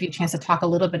wanted to give you a chance to talk a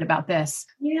little bit about this.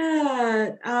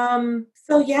 Yeah.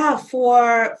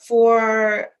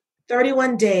 For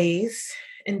 31 days,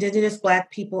 Indigenous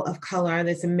Black people of color,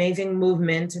 this amazing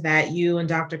movement that you and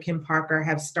Dr. Kim Parker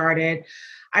have started,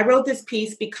 I wrote this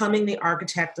piece, Becoming the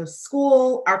Architects of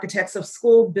School,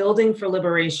 Building for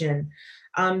Liberation,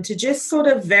 to just sort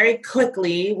of very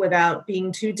quickly, without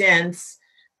being too dense,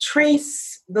 trace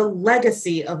the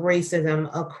legacy of racism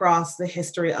across the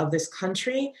history of this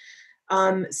country,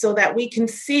 so that we can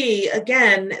see,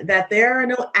 again, that there are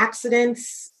no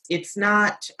accidents. It's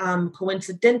not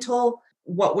coincidental.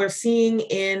 What we're seeing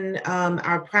in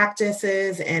our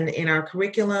practices and in our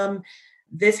curriculum,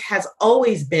 this has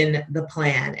always been the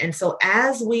plan. And so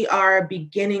as we are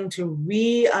beginning to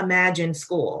reimagine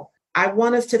school, I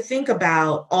want us to think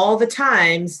about all the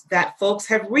times that folks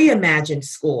have reimagined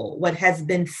school. What has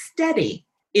been steady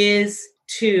is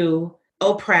to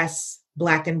oppress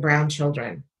Black and brown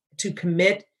children, to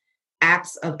commit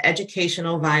acts of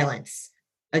educational violence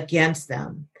against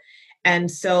them.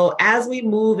 And so as we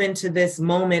move into this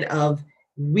moment of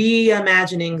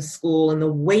reimagining school in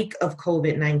the wake of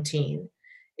COVID-19,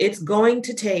 it's going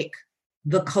to take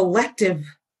the collective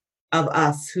of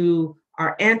us who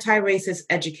are anti-racist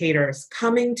educators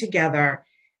coming together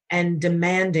and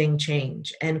demanding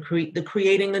change and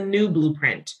creating a new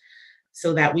blueprint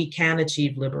so that we can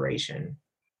achieve liberation.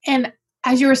 And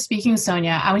as you were speaking,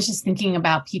 Sonja, I was just thinking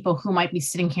about people who might be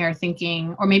sitting here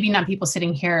thinking, or maybe not people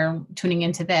sitting here tuning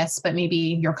into this, but maybe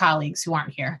your colleagues who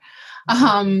aren't here,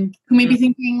 who may be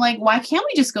thinking like, why can't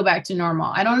we just go back to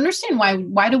normal? I don't understand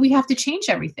why do we have to change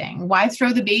everything? Why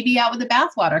throw the baby out with the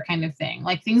bathwater kind of thing?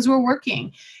 Like things were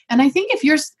working. And I think if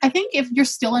you're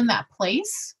still in that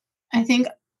place, I think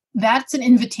that's an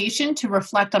invitation to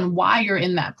reflect on why you're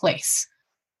in that place,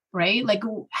 right? Like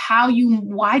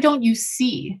why don't you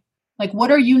see? Like,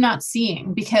 what are you not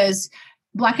seeing? Because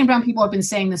Black and brown people have been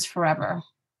saying this forever,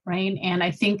 right? And I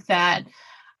think that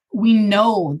we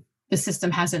know the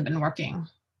system hasn't been working,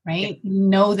 right? We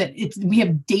know that we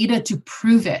have data to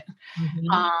prove it.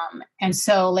 Mm-hmm. And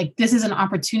so like, this is an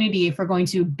opportunity if we're going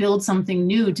to build something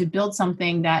new, to build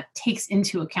something that takes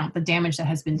into account the damage that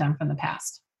has been done from the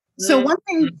past. Mm-hmm. So one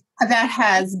thing that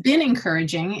has been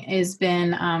encouraging has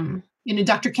been,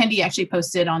 Dr. Kendi actually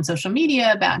posted on social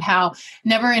media about how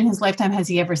never in his lifetime has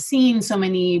he ever seen so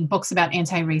many books about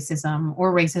anti-racism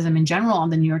or racism in general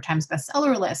on the New York Times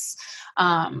bestseller lists.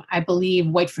 I believe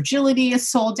White Fragility is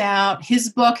sold out.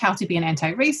 His book, How to Be an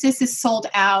Anti-Racist, is sold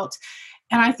out.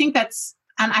 And I think and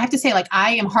I have to say, like,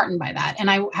 I am heartened by that. And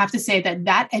I have to say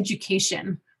that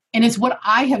education, and it's what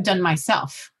I have done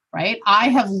myself, right? I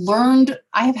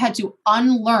have had to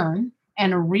unlearn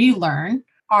and relearn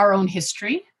our own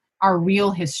history, our real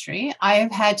history. I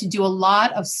have had to do a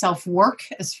lot of self-work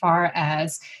as far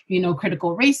as,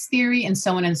 critical race theory and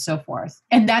so on and so forth.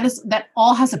 And that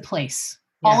all has a place.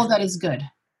 Yeah. All of that is good,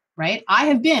 right? I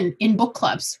have been in book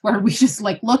clubs where we just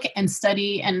like look and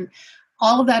study, and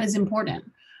all of that is important.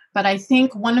 But I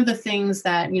think one of the things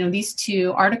that, these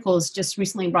two articles just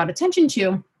recently brought attention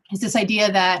to is this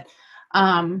idea that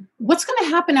what's going to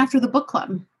happen after the book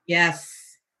club?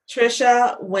 Yes.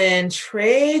 Tricia, when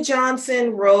Trey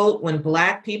Johnson wrote When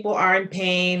Black People Are in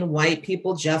Pain, White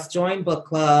People Just Join Book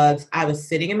Clubs, I was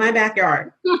sitting in my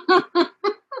backyard,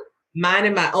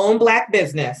 minding my own Black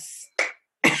business.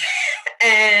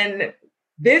 And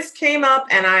this came up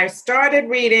and I started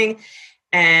reading,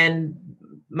 and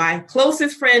my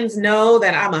closest friends know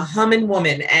that I'm a humming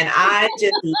woman, and I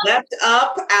just leapt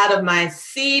up out of my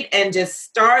seat and just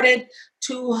started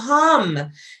to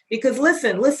hum. Because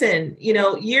listen,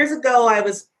 years ago, I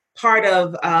was part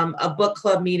of a book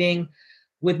club meeting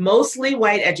with mostly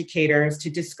white educators to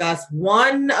discuss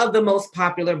one of the most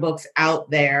popular books out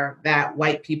there that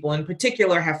white people in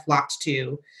particular have flocked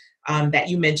to, that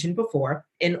you mentioned before,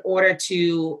 in order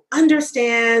to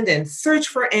understand and search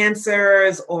for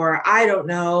answers, or I don't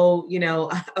know,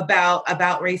 about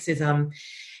racism.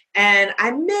 And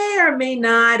I may or may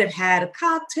not have had a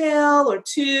cocktail or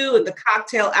two at the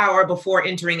cocktail hour before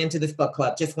entering into this book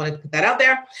club. Just wanted to put that out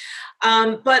there.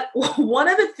 But one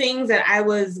of the things that I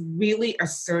was really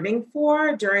asserting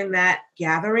for during that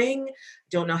gathering,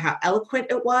 don't know how eloquent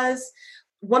it was.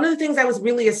 One of the things I was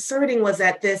really asserting was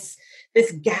that this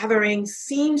gathering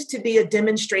seems to be a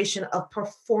demonstration of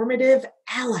performative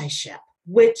allyship,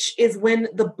 which is when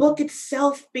the book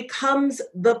itself becomes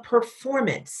the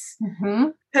performance.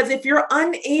 Because if you're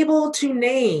unable to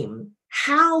name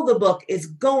how the book is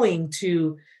going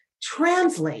to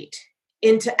translate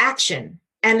into action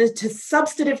and into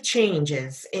substantive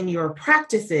changes in your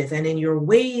practices and in your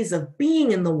ways of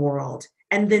being in the world,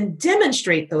 and then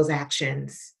demonstrate those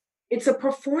actions, it's a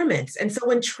performance. And so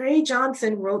when Trey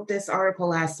Johnson wrote this article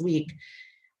last week,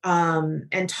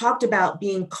 and talked about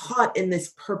being caught in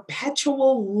this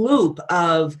perpetual loop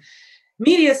of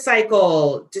media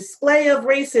cycle, display of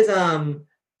racism,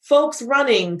 folks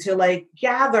running to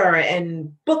gather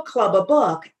and book club a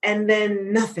book, and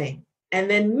then nothing. And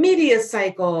then media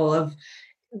cycle of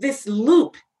this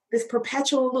loop, this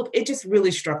perpetual loop, it just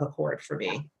really struck a chord for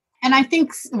me. And I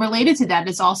think related to that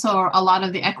is also a lot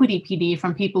of the equity PD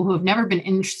from people who have never been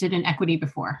interested in equity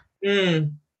before. Yeah.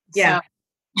 So,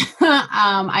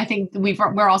 I think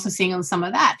we're also seeing some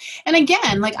of that. And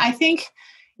again, I think,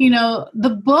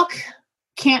 the book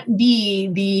can't be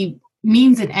the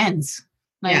means and ends.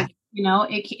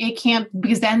 It can't,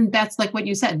 because then that's like what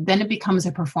you said, then it becomes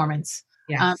a performance.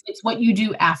 Yes. It's what you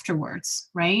do afterwards,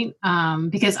 right?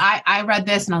 Because I read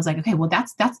this and I was like, okay, well,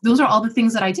 those are all the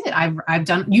things that I did. I've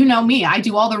done, me, I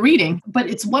do all the reading, but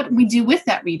it's what we do with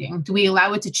that reading. Do we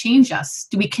allow it to change us?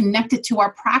 Do we connect it to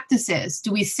our practices?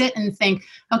 Do we sit and think,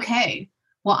 okay,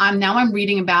 well, I'm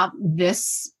reading about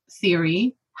this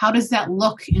theory. How does that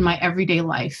look in my everyday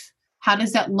life? How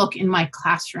does that look in my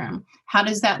classroom? How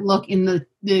does that look in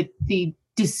the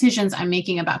decisions I'm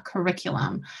making about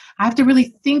curriculum? I have to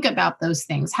really think about those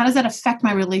things. How does that affect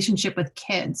my relationship with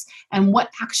kids? And what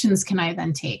actions can I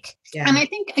then take? Yeah. And I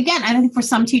think for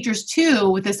some teachers too,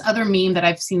 with this other meme that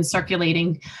I've seen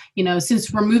circulating,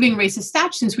 since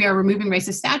we are removing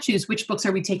racist statues, which books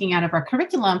are we taking out of our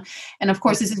curriculum? And of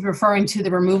course, this is referring to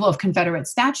the removal of Confederate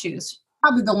statues,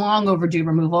 probably the long overdue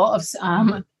removal of,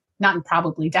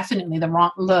 definitely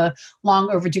the long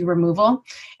overdue removal.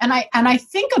 And I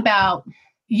think about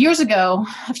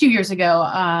a few years ago,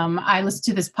 I listened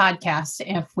to this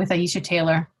podcast with Aisha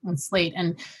Taylor on Slate,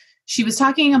 and she was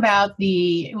talking about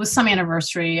it was some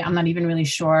anniversary, I'm not even really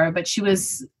sure, but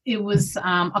it was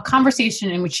a conversation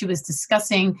in which she was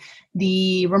discussing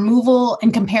the removal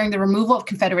and comparing the removal of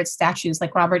Confederate statues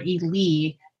like Robert E.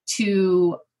 Lee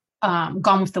to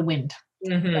Gone with the Wind,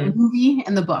 the movie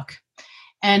and the book.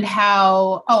 And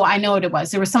how, I know what it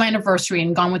was. There was some anniversary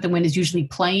and Gone with the Wind is usually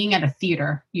playing at a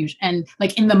theater. And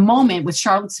in the moment with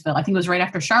Charlottesville, I think it was right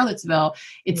after Charlottesville,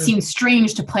 it seemed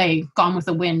strange to play Gone with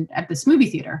the Wind at this movie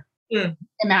theater.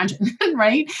 Imagine,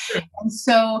 right? And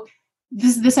so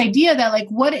this idea that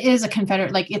what is a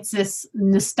Confederate, it's this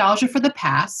nostalgia for the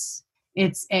past.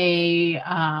 It's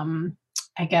an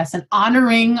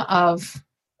honoring of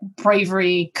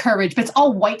bravery, courage, but it's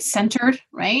all white centered,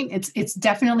 right? It's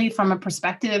definitely from a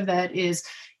perspective that is,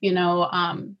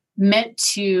 meant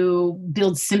to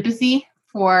build sympathy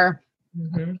for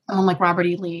someone like Robert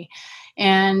E. Lee.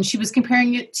 And she was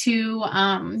comparing it to,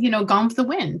 Gone with the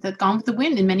Wind. That Gone with the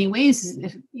Wind, in many ways,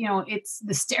 it's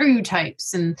the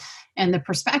stereotypes and the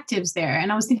perspectives there.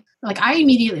 And I was thinking, I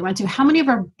immediately went to how many of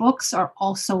our books are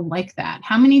also like that?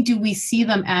 How many do we see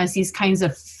them as these kinds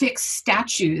of fixed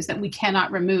statues that we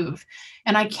cannot remove?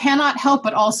 And I cannot help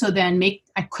but also then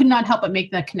I could not help but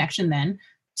make the connection then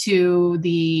to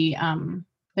the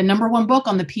number one book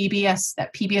on the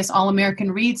PBS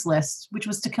All-American Reads list, which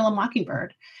was To Kill a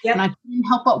Mockingbird. Yep. And I couldn't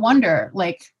help but wonder,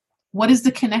 what is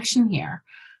the connection here?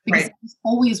 because Right. it's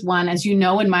always one, as you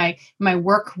know, in my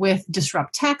work with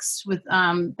Disrupt Text, with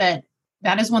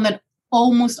that is one that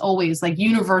almost always, like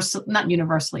universal, not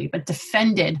universally, but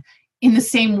defended in the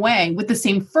same way, with the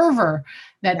same fervor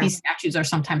that Yeah. these statues are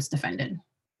sometimes defended.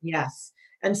 Yes.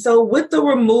 And so with the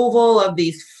removal of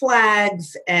these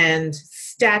flags and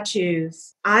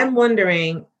statues, I'm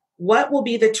wondering what will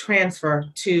be the transfer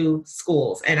to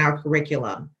schools and our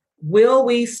curriculum? Will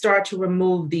we start to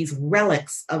remove these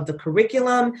relics of the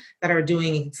curriculum that are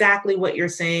doing exactly what you're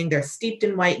saying? They're steeped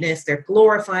in whiteness, they're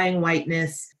glorifying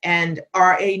whiteness, and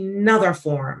are another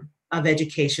form of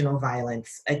educational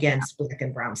violence against Black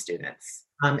and Brown students.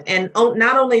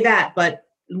 Not only that, but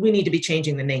we need to be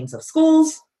changing the names of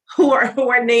schools who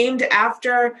are named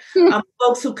after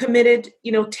folks who committed,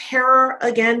 terror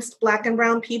against Black and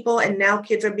Brown people, and now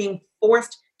kids are being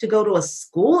forced to go to a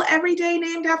school every day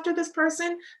named after this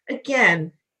person.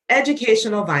 Again,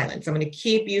 educational violence. I'm going to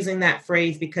keep using that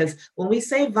phrase because when we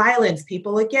say violence,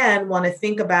 people again want to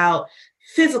think about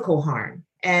physical harm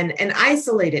and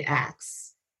isolated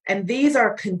acts, and these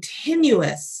are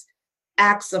continuous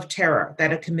acts of terror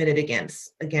that are committed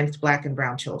against Black and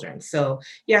Brown children. So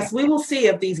yes, we will see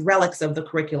if these relics of the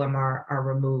curriculum are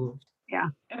removed. Yeah.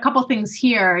 A couple things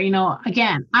here.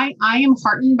 Again, I am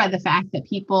heartened by the fact that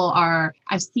people are,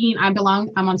 I'm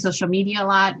on social media a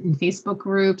lot, in Facebook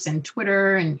groups and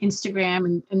Twitter and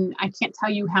Instagram, and I can't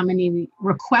tell you how many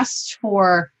requests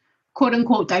for quote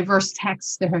unquote diverse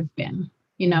texts there have been.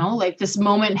 Like this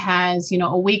moment has,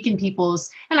 awakened people's,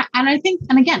 and I think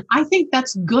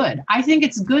that's good. I think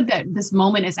it's good that this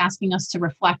moment is asking us to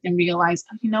reflect and realize,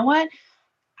 oh, you know what?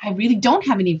 I really don't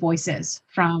have any voices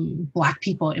from Black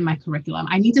people in my curriculum.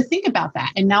 I need to think about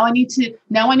that. And now I need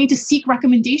to seek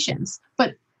recommendations.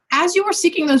 But as you were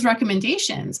seeking those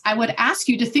recommendations, I would ask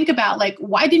you to think about, like,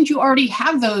 why didn't you already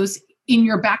have those in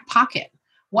your back pocket?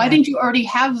 Why didn't you already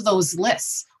have those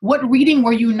lists? What reading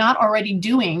were you not already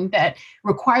doing that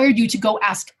required you to go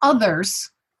ask others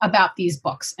about these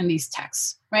books and these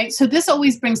texts, right? So this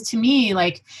always brings to me,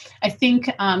 like, I think,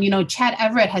 Chad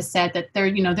Everett has said that there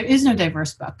is no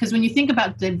diverse book. Because when you think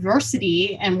about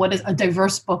diversity and what is a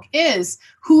diverse book is,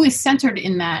 who is centered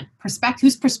in that perspective,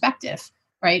 whose perspective,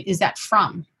 right, is that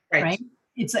from, right?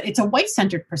 It's a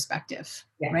white-centered perspective,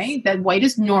 yes. Right? That white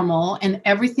is normal and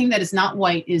everything that is not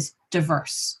white is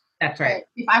diverse. That's right.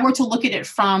 If I were to look at it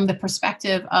from the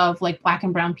perspective of, like, Black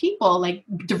and Brown people, like,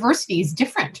 diversity is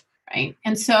different. Right.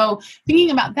 And so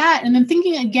thinking about that, and then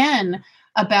thinking again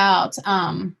about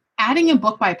adding a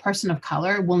book by a person of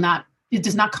color it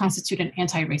does not constitute an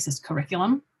anti-racist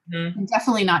curriculum, and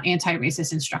definitely not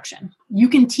anti-racist instruction. You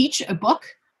can teach a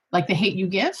book like The Hate U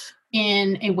Give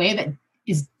in a way that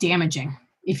is damaging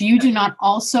if you do not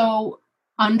also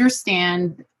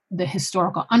understand the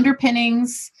historical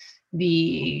underpinnings,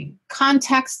 the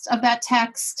context of that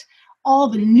text, all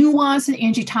the nuance that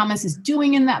Angie Thomas is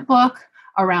doing in that book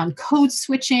around code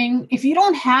switching. If you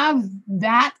don't have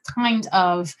that kind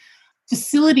of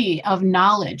facility of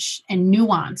knowledge and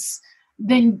nuance,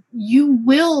 then you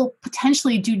will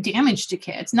potentially do damage to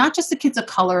kids, not just the kids of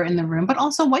color in the room, but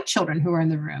also white children who are in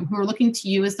the room, who are looking to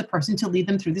you as the person to lead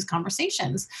them through these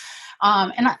conversations.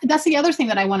 That's the other thing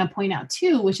that I want to point out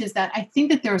too, which is that I think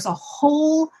that there's a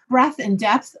whole breadth and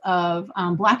depth of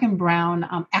Black and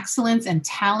Brown excellence and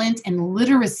talent and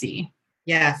literacy,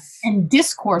 yes, and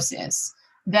discourses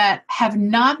that have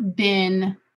not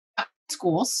been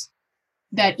schools,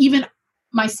 that even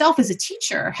myself as a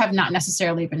teacher have not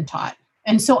necessarily been taught.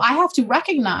 And so I have to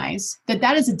recognize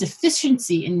that is a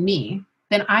deficiency in me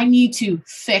that I need to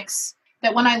fix.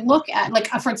 That when I look at, like,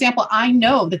 for example, I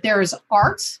know that there is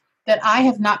art that I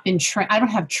have not been I don't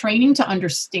have training to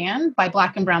understand by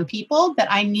Black and Brown people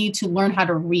that I need to learn how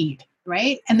to read,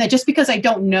 right? And that just because I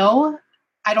don't know,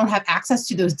 I don't have access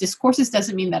to those discourses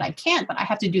doesn't mean that I can't, but I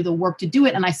have to do the work to do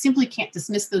it. And I simply can't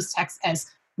dismiss those texts as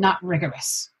not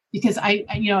rigorous. Because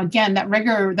again, that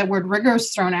word rigor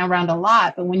is thrown around a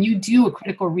lot, but when you do a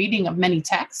critical reading of many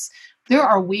texts, there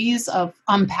are ways of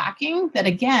unpacking that,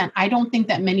 again, I don't think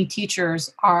that many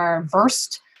teachers are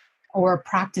versed or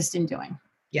practiced in doing.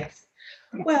 Yes.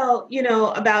 Well,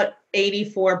 about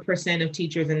 84% of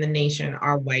teachers in the nation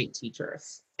are white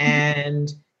teachers.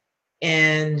 And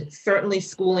certainly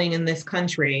schooling in this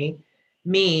country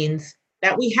means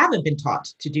that we haven't been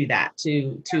taught to do that,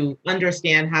 to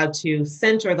understand how to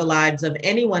center the lives of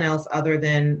anyone else other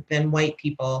than white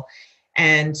people,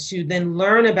 and to then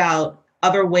learn about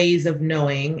other ways of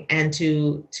knowing and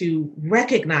to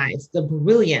recognize the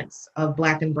brilliance of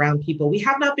Black and Brown people. We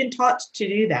have not been taught to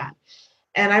do that.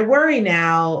 And I worry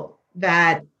now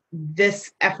that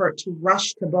this effort to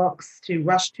rush to books, to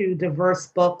rush to diverse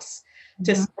books,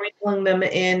 to sprinkling them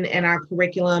in our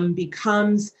curriculum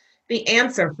becomes the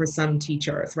answer for some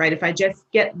teachers, right? If I just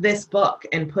get this book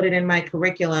and put it in my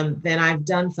curriculum, then I've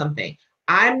done something.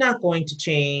 I'm not going to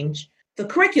change. The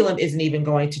curriculum isn't even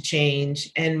going to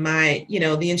change. And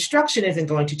the instruction isn't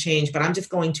going to change, but I'm just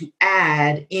going to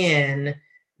add in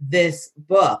this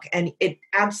book. And it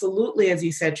absolutely, as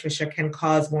you said, Tricia, can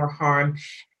cause more harm.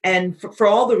 And for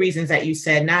all the reasons that you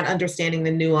said, not understanding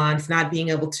the nuance, not being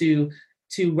able to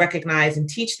recognize and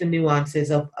teach the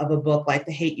nuances of a book like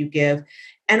The Hate U Give.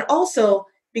 And also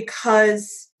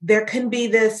because there can be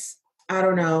this,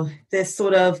 this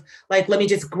sort of like, let me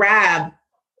just grab,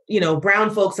 brown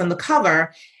folks on the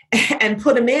cover and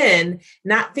put them in,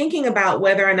 not thinking about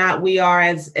whether or not we are,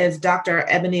 as Dr.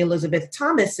 Ebony Elizabeth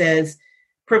Thomas says,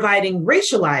 providing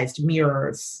racialized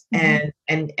mirrors and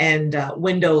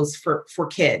windows for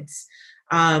kids,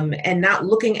 and not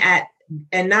looking at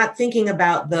and not thinking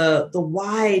about the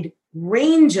wide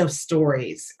range of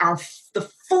stories, the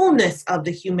fullness of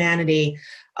the humanity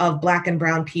of Black and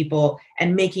brown people,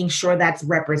 and making sure that's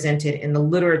represented in the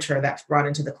literature that's brought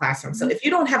into the classroom. So if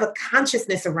you don't have a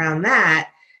consciousness around that,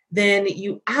 then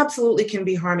you absolutely can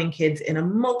be harming kids in a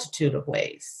multitude of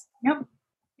ways. Yep.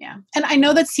 Yeah. And I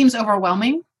know that seems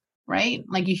overwhelming, right?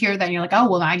 Like you hear that and you're like, oh,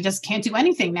 well, I just can't do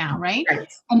anything now, right?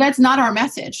 And that's not our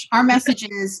message. Our message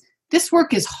is this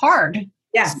work is hard.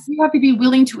 Yes. So you have to be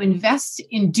willing to invest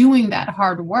in doing that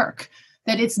hard work.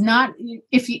 That it's not,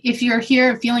 if you're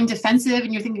here feeling defensive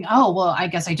and you're thinking, oh, well, I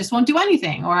guess I just won't do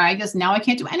anything, or I guess now I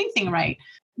can't do anything right.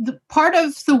 The part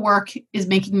of the work is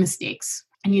making mistakes.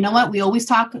 And you know what? We always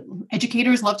talk,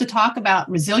 educators love to talk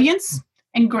about resilience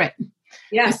and grit.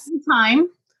 Yes.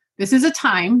 This is a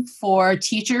time for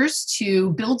teachers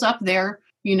to build up their,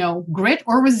 grit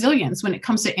or resilience when it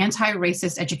comes to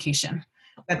anti-racist education.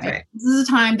 That's right. This is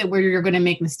a time where you're going to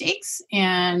make mistakes,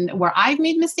 and where I've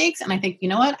made mistakes, and I think, you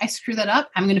know what, I screwed that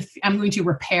up. I'm going to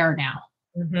repair now,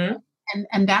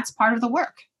 and that's part of the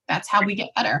work. That's how we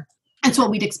get better. That's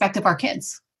what we'd expect of our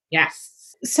kids.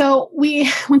 Yes. So when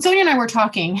Sonja and I were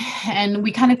talking, and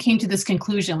we kind of came to this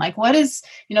conclusion, like, what is,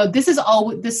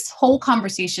 this whole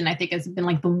conversation, I think, has been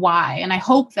like the why. And I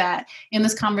hope that in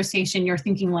this conversation, you're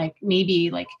thinking like,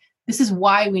 maybe like, this is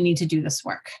why we need to do this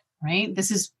work, right?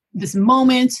 This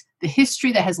moment, the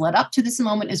history that has led up to this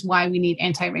moment is why we need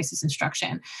anti-racist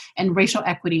instruction and racial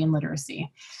equity and literacy.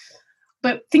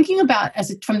 But thinking about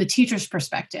from the teacher's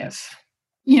perspective,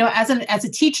 as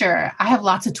a teacher, I have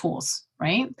lots of tools,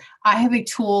 right? I have a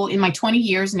tool in my 20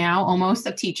 years now, almost,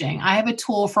 of teaching. I have a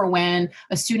tool for when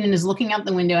a student is looking out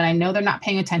the window and I know they're not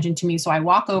paying attention to me. So I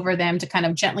walk over them to kind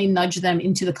of gently nudge them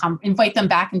invite them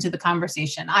back into the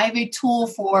conversation. I have a tool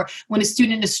for when a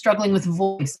student is struggling with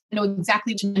voice. I know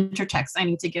exactly which mentor text I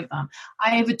need to give them.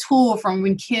 I have a tool from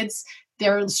when kids,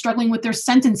 they're struggling with their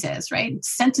sentences, right?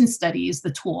 Sentence study is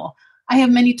the tool. I have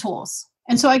many tools.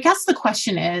 And so I guess the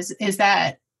question is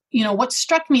that, what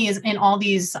struck me is in all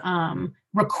these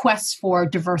requests for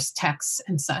diverse texts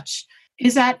and such,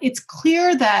 is that it's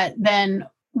clear that then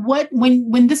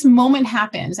when this moment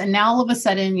happens, and now all of a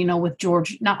sudden, with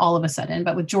George, not all of a sudden,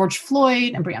 but with George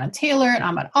Floyd and Breonna Taylor and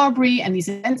Ahmaud Arbery and these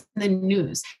events in the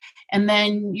news, and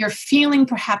then you're feeling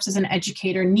perhaps as an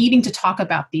educator needing to talk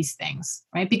about these things,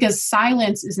 right? Because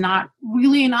silence is not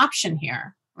really an option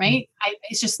here. Right?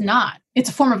 It's just not. It's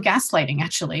a form of gaslighting,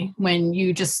 actually, when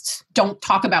you just don't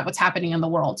talk about what's happening in the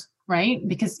world, right?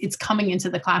 Because it's coming into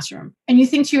the classroom. And you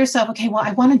think to yourself, okay, well,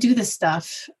 I want to do this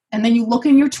stuff. And then you look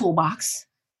in your toolbox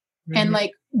and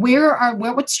like,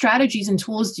 what strategies and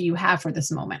tools do you have for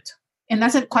this moment? And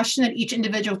that's a question that each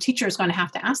individual teacher is going to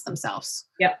have to ask themselves.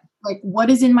 Yep. Like, what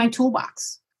is in my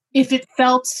toolbox? If it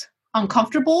felt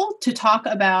uncomfortable to talk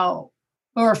about,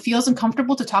 or feels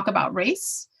uncomfortable to talk about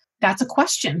race, that's a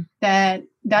question that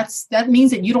means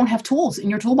that you don't have tools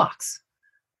in your toolbox,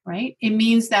 right? It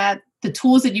means that the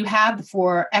tools that you have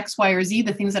for X, Y, or Z,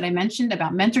 the things that I mentioned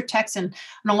about mentor texts and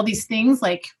all these things,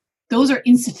 like those are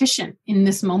insufficient in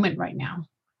this moment right now.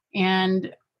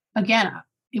 And again,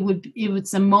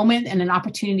 it's a moment and an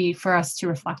opportunity for us to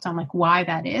reflect on like why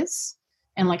that is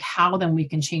and like how then we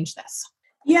can change this.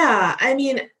 Yeah, I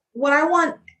mean, what I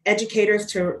want educators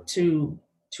to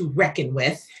reckon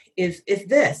with is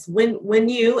this. When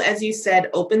you, as you said,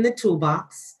 open the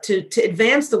toolbox to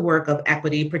advance the work of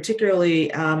equity,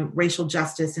 particularly racial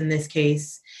justice in this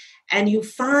case, and you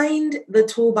find the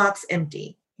toolbox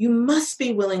empty, you must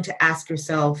be willing to ask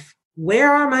yourself,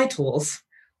 where are my tools?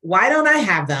 Why don't I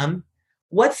have them?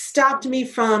 What stopped me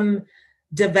from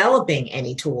developing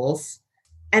any tools?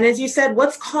 And as you said,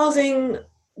 what's causing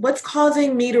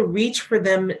me to reach for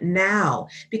them now?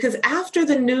 Because after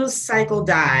the news cycle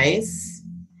dies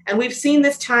And we've seen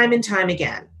this time and time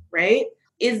again, right?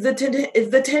 Is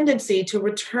the tendency to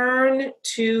return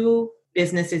to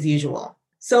business as usual.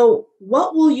 So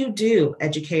what will you do,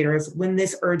 educators, when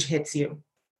this urge hits you?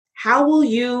 How will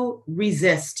you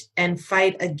resist and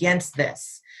fight against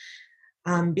this?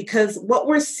 Because what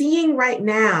we're seeing right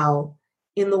now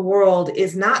in the world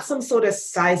is not some sort of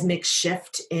seismic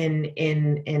shift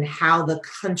in how the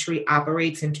country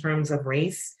operates in terms of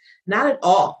race. Not at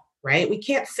all, right? We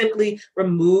can't simply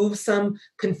remove some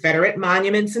Confederate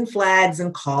monuments and flags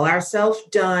and call ourselves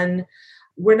done.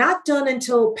 We're not done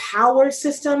until power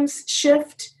systems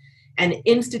shift and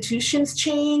institutions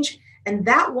change, and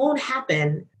that won't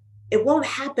happen. It won't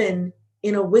happen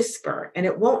in a whisper, and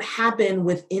it won't happen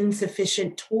with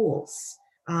insufficient tools.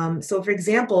 So, for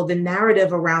example, the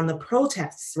narrative around the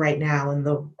protests right now and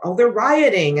they're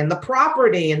rioting and the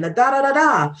property and the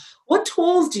da-da-da-da. What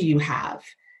tools do you have,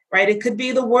 right? It could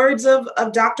be the words of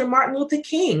Dr. Martin Luther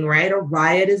King, right? A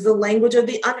riot is the language of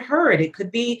the unheard. It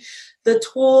could be the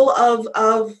tool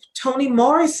of Toni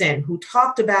Morrison, who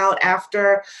talked about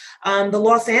after the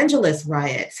Los Angeles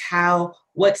riots, how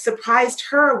what surprised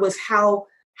her was how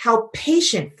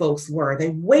patient folks were. They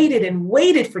waited and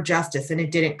waited for justice and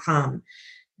it didn't come.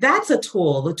 That's a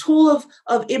tool. The tool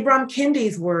of Ibram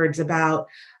Kendi's words about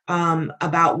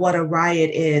what a riot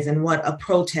is and what a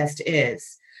protest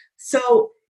is.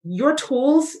 So your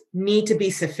tools need to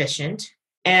be sufficient.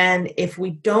 And if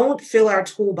we don't fill our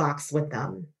toolbox with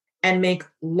them and make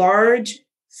large,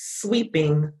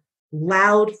 sweeping,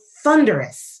 loud,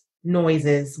 thunderous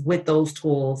noises with those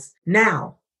tools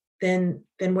now, then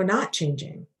we're not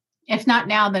changing. If not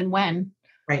now, then when?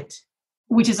 Right.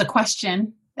 Which is a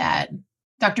question that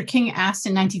Dr. King asked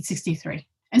in 1963.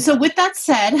 And so with that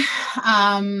said,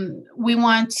 we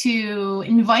want to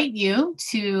invite you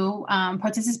to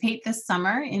participate this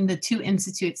summer in the 2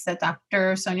 institutes that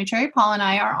Dr. Sonja Cherry-Paul and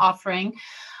I are offering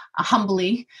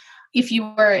humbly. If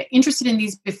you were interested in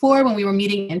these before, when we were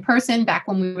meeting in person, back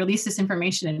when we released this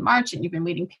information in March, and you've been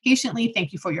waiting patiently,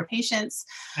 thank you for your patience.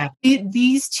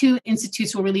 These 2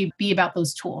 institutes will really be about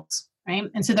those tools, right?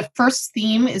 And so the first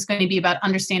theme is going to be about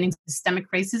understanding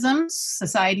systemic racism,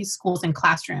 society, schools, and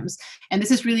classrooms. And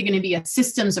this is really going to be a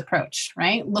systems approach,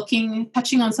 right?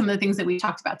 Touching on some of the things that we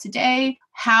talked about today.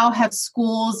 How have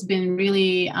schools been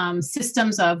really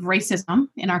systems of racism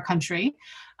in our country?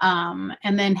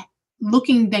 And then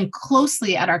looking then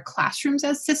closely at our classrooms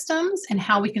as systems and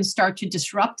how we can start to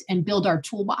disrupt and build our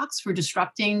toolbox for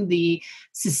disrupting the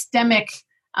systemic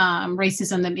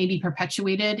racism that may be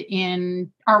perpetuated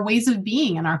in our ways of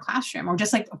being in our classroom, or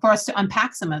just like for us to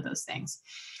unpack some of those things.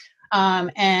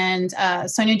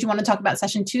 Sonja, do you want to talk about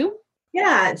session 2?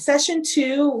 Yeah, session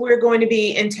 2, we're going to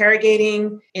be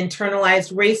interrogating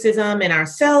internalized racism in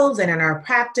ourselves and in our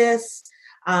practice.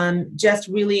 Just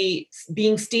really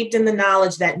being steeped in the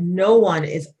knowledge that no one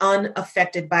is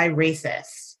unaffected by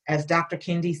racist. As Dr.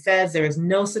 Kendi says, there is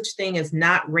no such thing as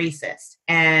not racist.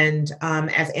 And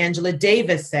as Angela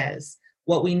Davis says,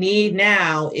 what we need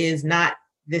now is not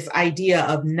this idea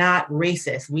of not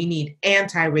racist. We need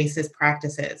anti-racist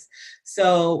practices.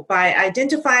 So by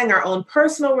identifying our own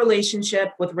personal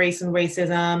relationship with race and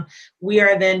racism, we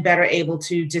are then better able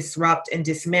to disrupt and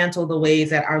dismantle the ways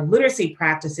that our literacy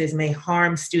practices may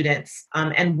harm students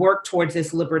and work towards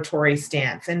this liberatory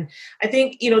stance. And I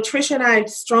think, Tricia and I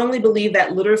strongly believe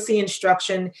that literacy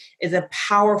instruction is a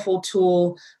powerful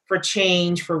tool for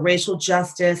change, for racial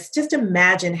justice. Just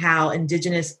imagine how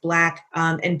Indigenous, Black,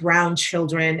 and Brown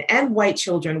children and white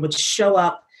children would show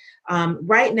up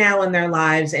right now in their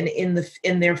lives and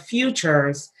in their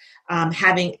futures,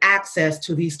 having access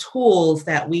to these tools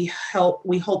that we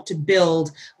hope to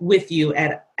build with you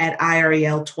at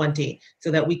IREL 20,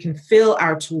 so that we can fill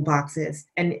our toolboxes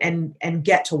and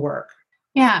get to work.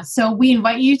 Yeah, so we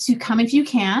invite you to come if you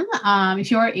can,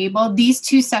 if you are able. These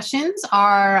 2 sessions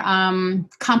are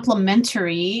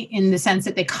complementary in the sense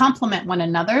that they complement one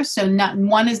another. So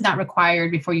one is not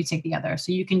required before you take the other.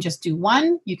 So you can just do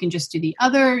one, you can just do the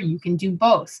other, you can do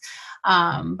both.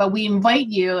 But we invite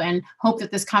you and hope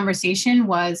that this conversation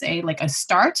was a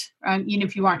start. Even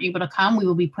if you aren't able to come, we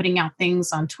will be putting out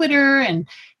things on Twitter and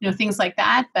things like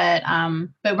that.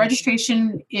 But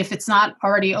registration, if it's not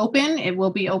already open, it will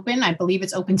be open. I believe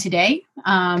it's open today.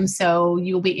 So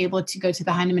you will be able to go to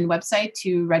the Heinemann website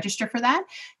to register for that.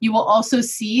 You will also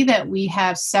see that we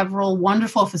have several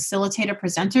wonderful facilitator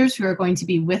presenters who are going to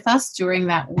be with us during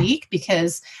that week,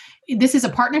 because this is a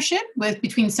partnership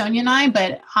between Sonja and I,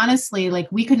 but honestly,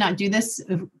 we could not do this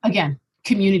again,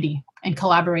 community and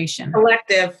collaboration.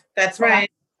 Collective. That's right.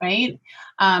 Right.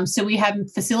 So we have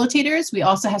facilitators. We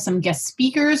also have some guest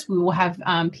speakers. We will have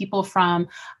people from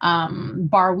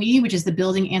BARWE, which is the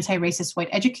Building Anti-Racist White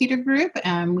Educator Group.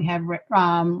 We have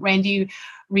Randy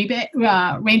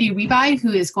Rebai,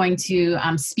 who is going to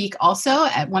speak also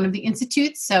at one of the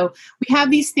institutes. So we have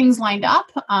these things lined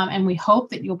up, and we hope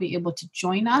that you'll be able to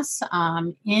join us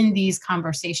in these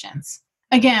conversations.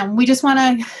 Again, we just want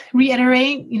to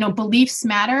reiterate, beliefs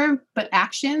matter, but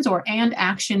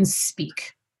actions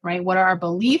speak. Right? What are our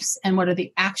beliefs and what are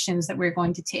the actions that we're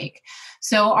going to take?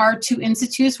 So our 2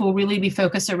 institutes will really be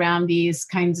focused around these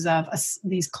kinds of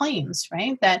these claims,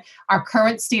 right? That our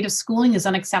current state of schooling is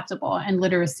unacceptable, and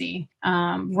literacy,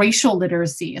 racial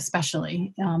literacy,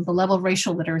 especially the level of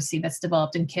racial literacy that's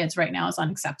developed in kids right now is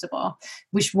unacceptable,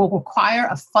 which will require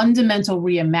a fundamental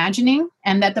reimagining,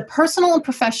 and that the personal and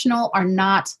professional are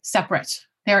not separate.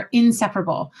 They're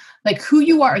inseparable. Like who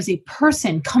you are as a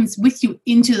person comes with you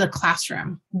into the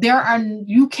classroom.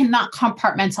 You cannot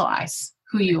compartmentalize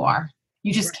who you are.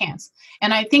 You just can't.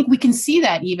 And I think we can see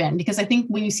that even because I think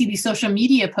when you see these social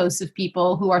media posts of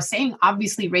people who are saying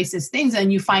obviously racist things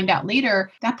and you find out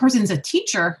later that person's a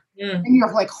teacher and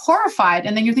you're like horrified.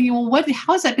 And then you're thinking, well,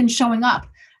 how has that been showing up?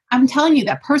 I'm telling you,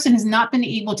 that person has not been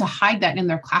able to hide that in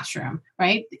their classroom,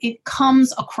 right? It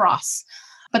comes across.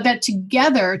 But that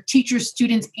together, teachers,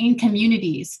 students, and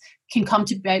communities can come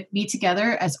to be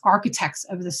together as architects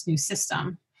of this new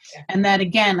system. Yeah. And that,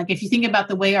 again, like if you think about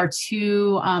the way our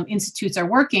 2 institutes are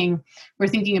working, we're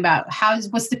thinking about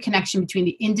what's the connection between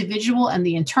the individual and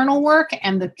the internal work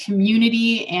and the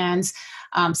community and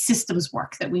systems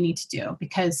work that we need to do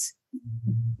because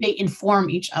they inform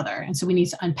each other. And so we need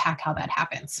to unpack how that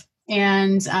happens.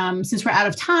 And since we're out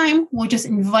of time, we'll just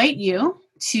invite you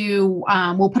to,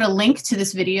 we'll put a link to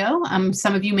this video.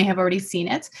 Some of you may have already seen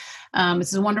it. This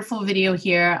is a wonderful video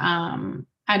here.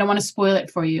 I don't want to spoil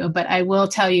it for you, but I will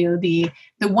tell you the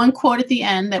one quote at the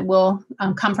end that will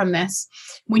come from this.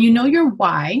 When you know your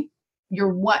why, your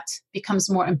what becomes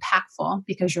more impactful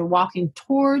because you're walking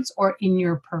towards or in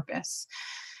your purpose.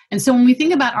 And so when we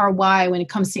think about our why, when it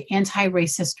comes to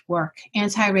anti-racist work,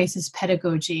 anti-racist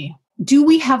pedagogy, do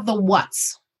we have the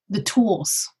what's, the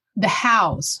tools, the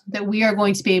hows that we are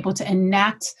going to be able to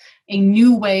enact a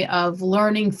new way of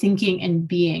learning, thinking, and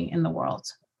being in the world?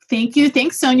 Thank you.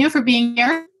 Thanks, Sonja, for being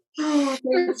here. Oh,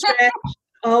 thanks, Trish.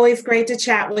 Always great to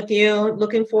chat with you.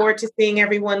 Looking forward to seeing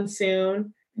everyone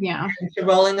soon. Yeah. And to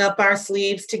rolling up our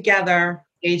sleeves together,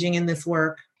 engaging in this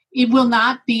work. It will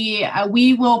not be,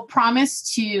 we will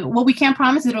promise to, well, we can't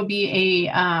promise it'll be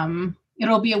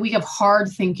a week of hard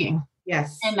thinking.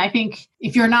 Yes. And I think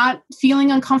if you're not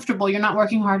feeling uncomfortable, you're not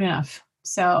working hard enough.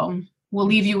 So we'll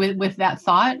leave you with that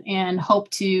thought and hope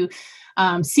to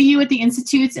see you at the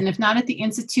institutes. And if not at the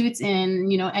institutes, in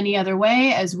any other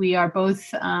way, as we are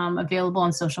both available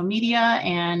on social media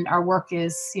and our work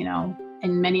is,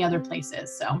 in many other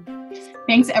places. So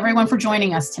thanks everyone for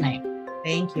joining us tonight.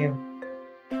 Thank you.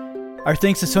 Our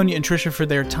thanks to Sonja and Tricia for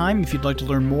their time. If you'd like to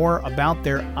learn more about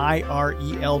their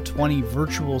IREL 20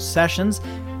 virtual sessions,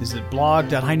 visit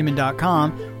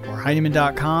blog.heinemann.com or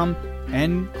heinemann.com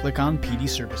and click on PD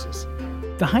Services.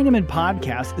 The Heinemann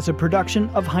Podcast is a production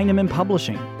of Heinemann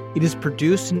Publishing. It is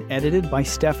produced and edited by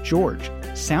Steph George.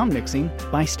 Sound mixing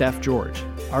by Steph George.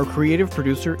 Our creative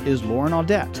producer is Lauren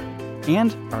Audette.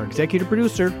 And our executive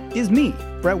producer is me,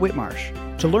 Brett Whitmarsh.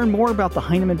 To learn more about the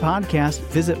Heinemann Podcast,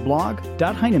 visit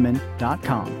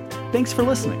blog.heinemann.com. Thanks for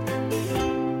listening.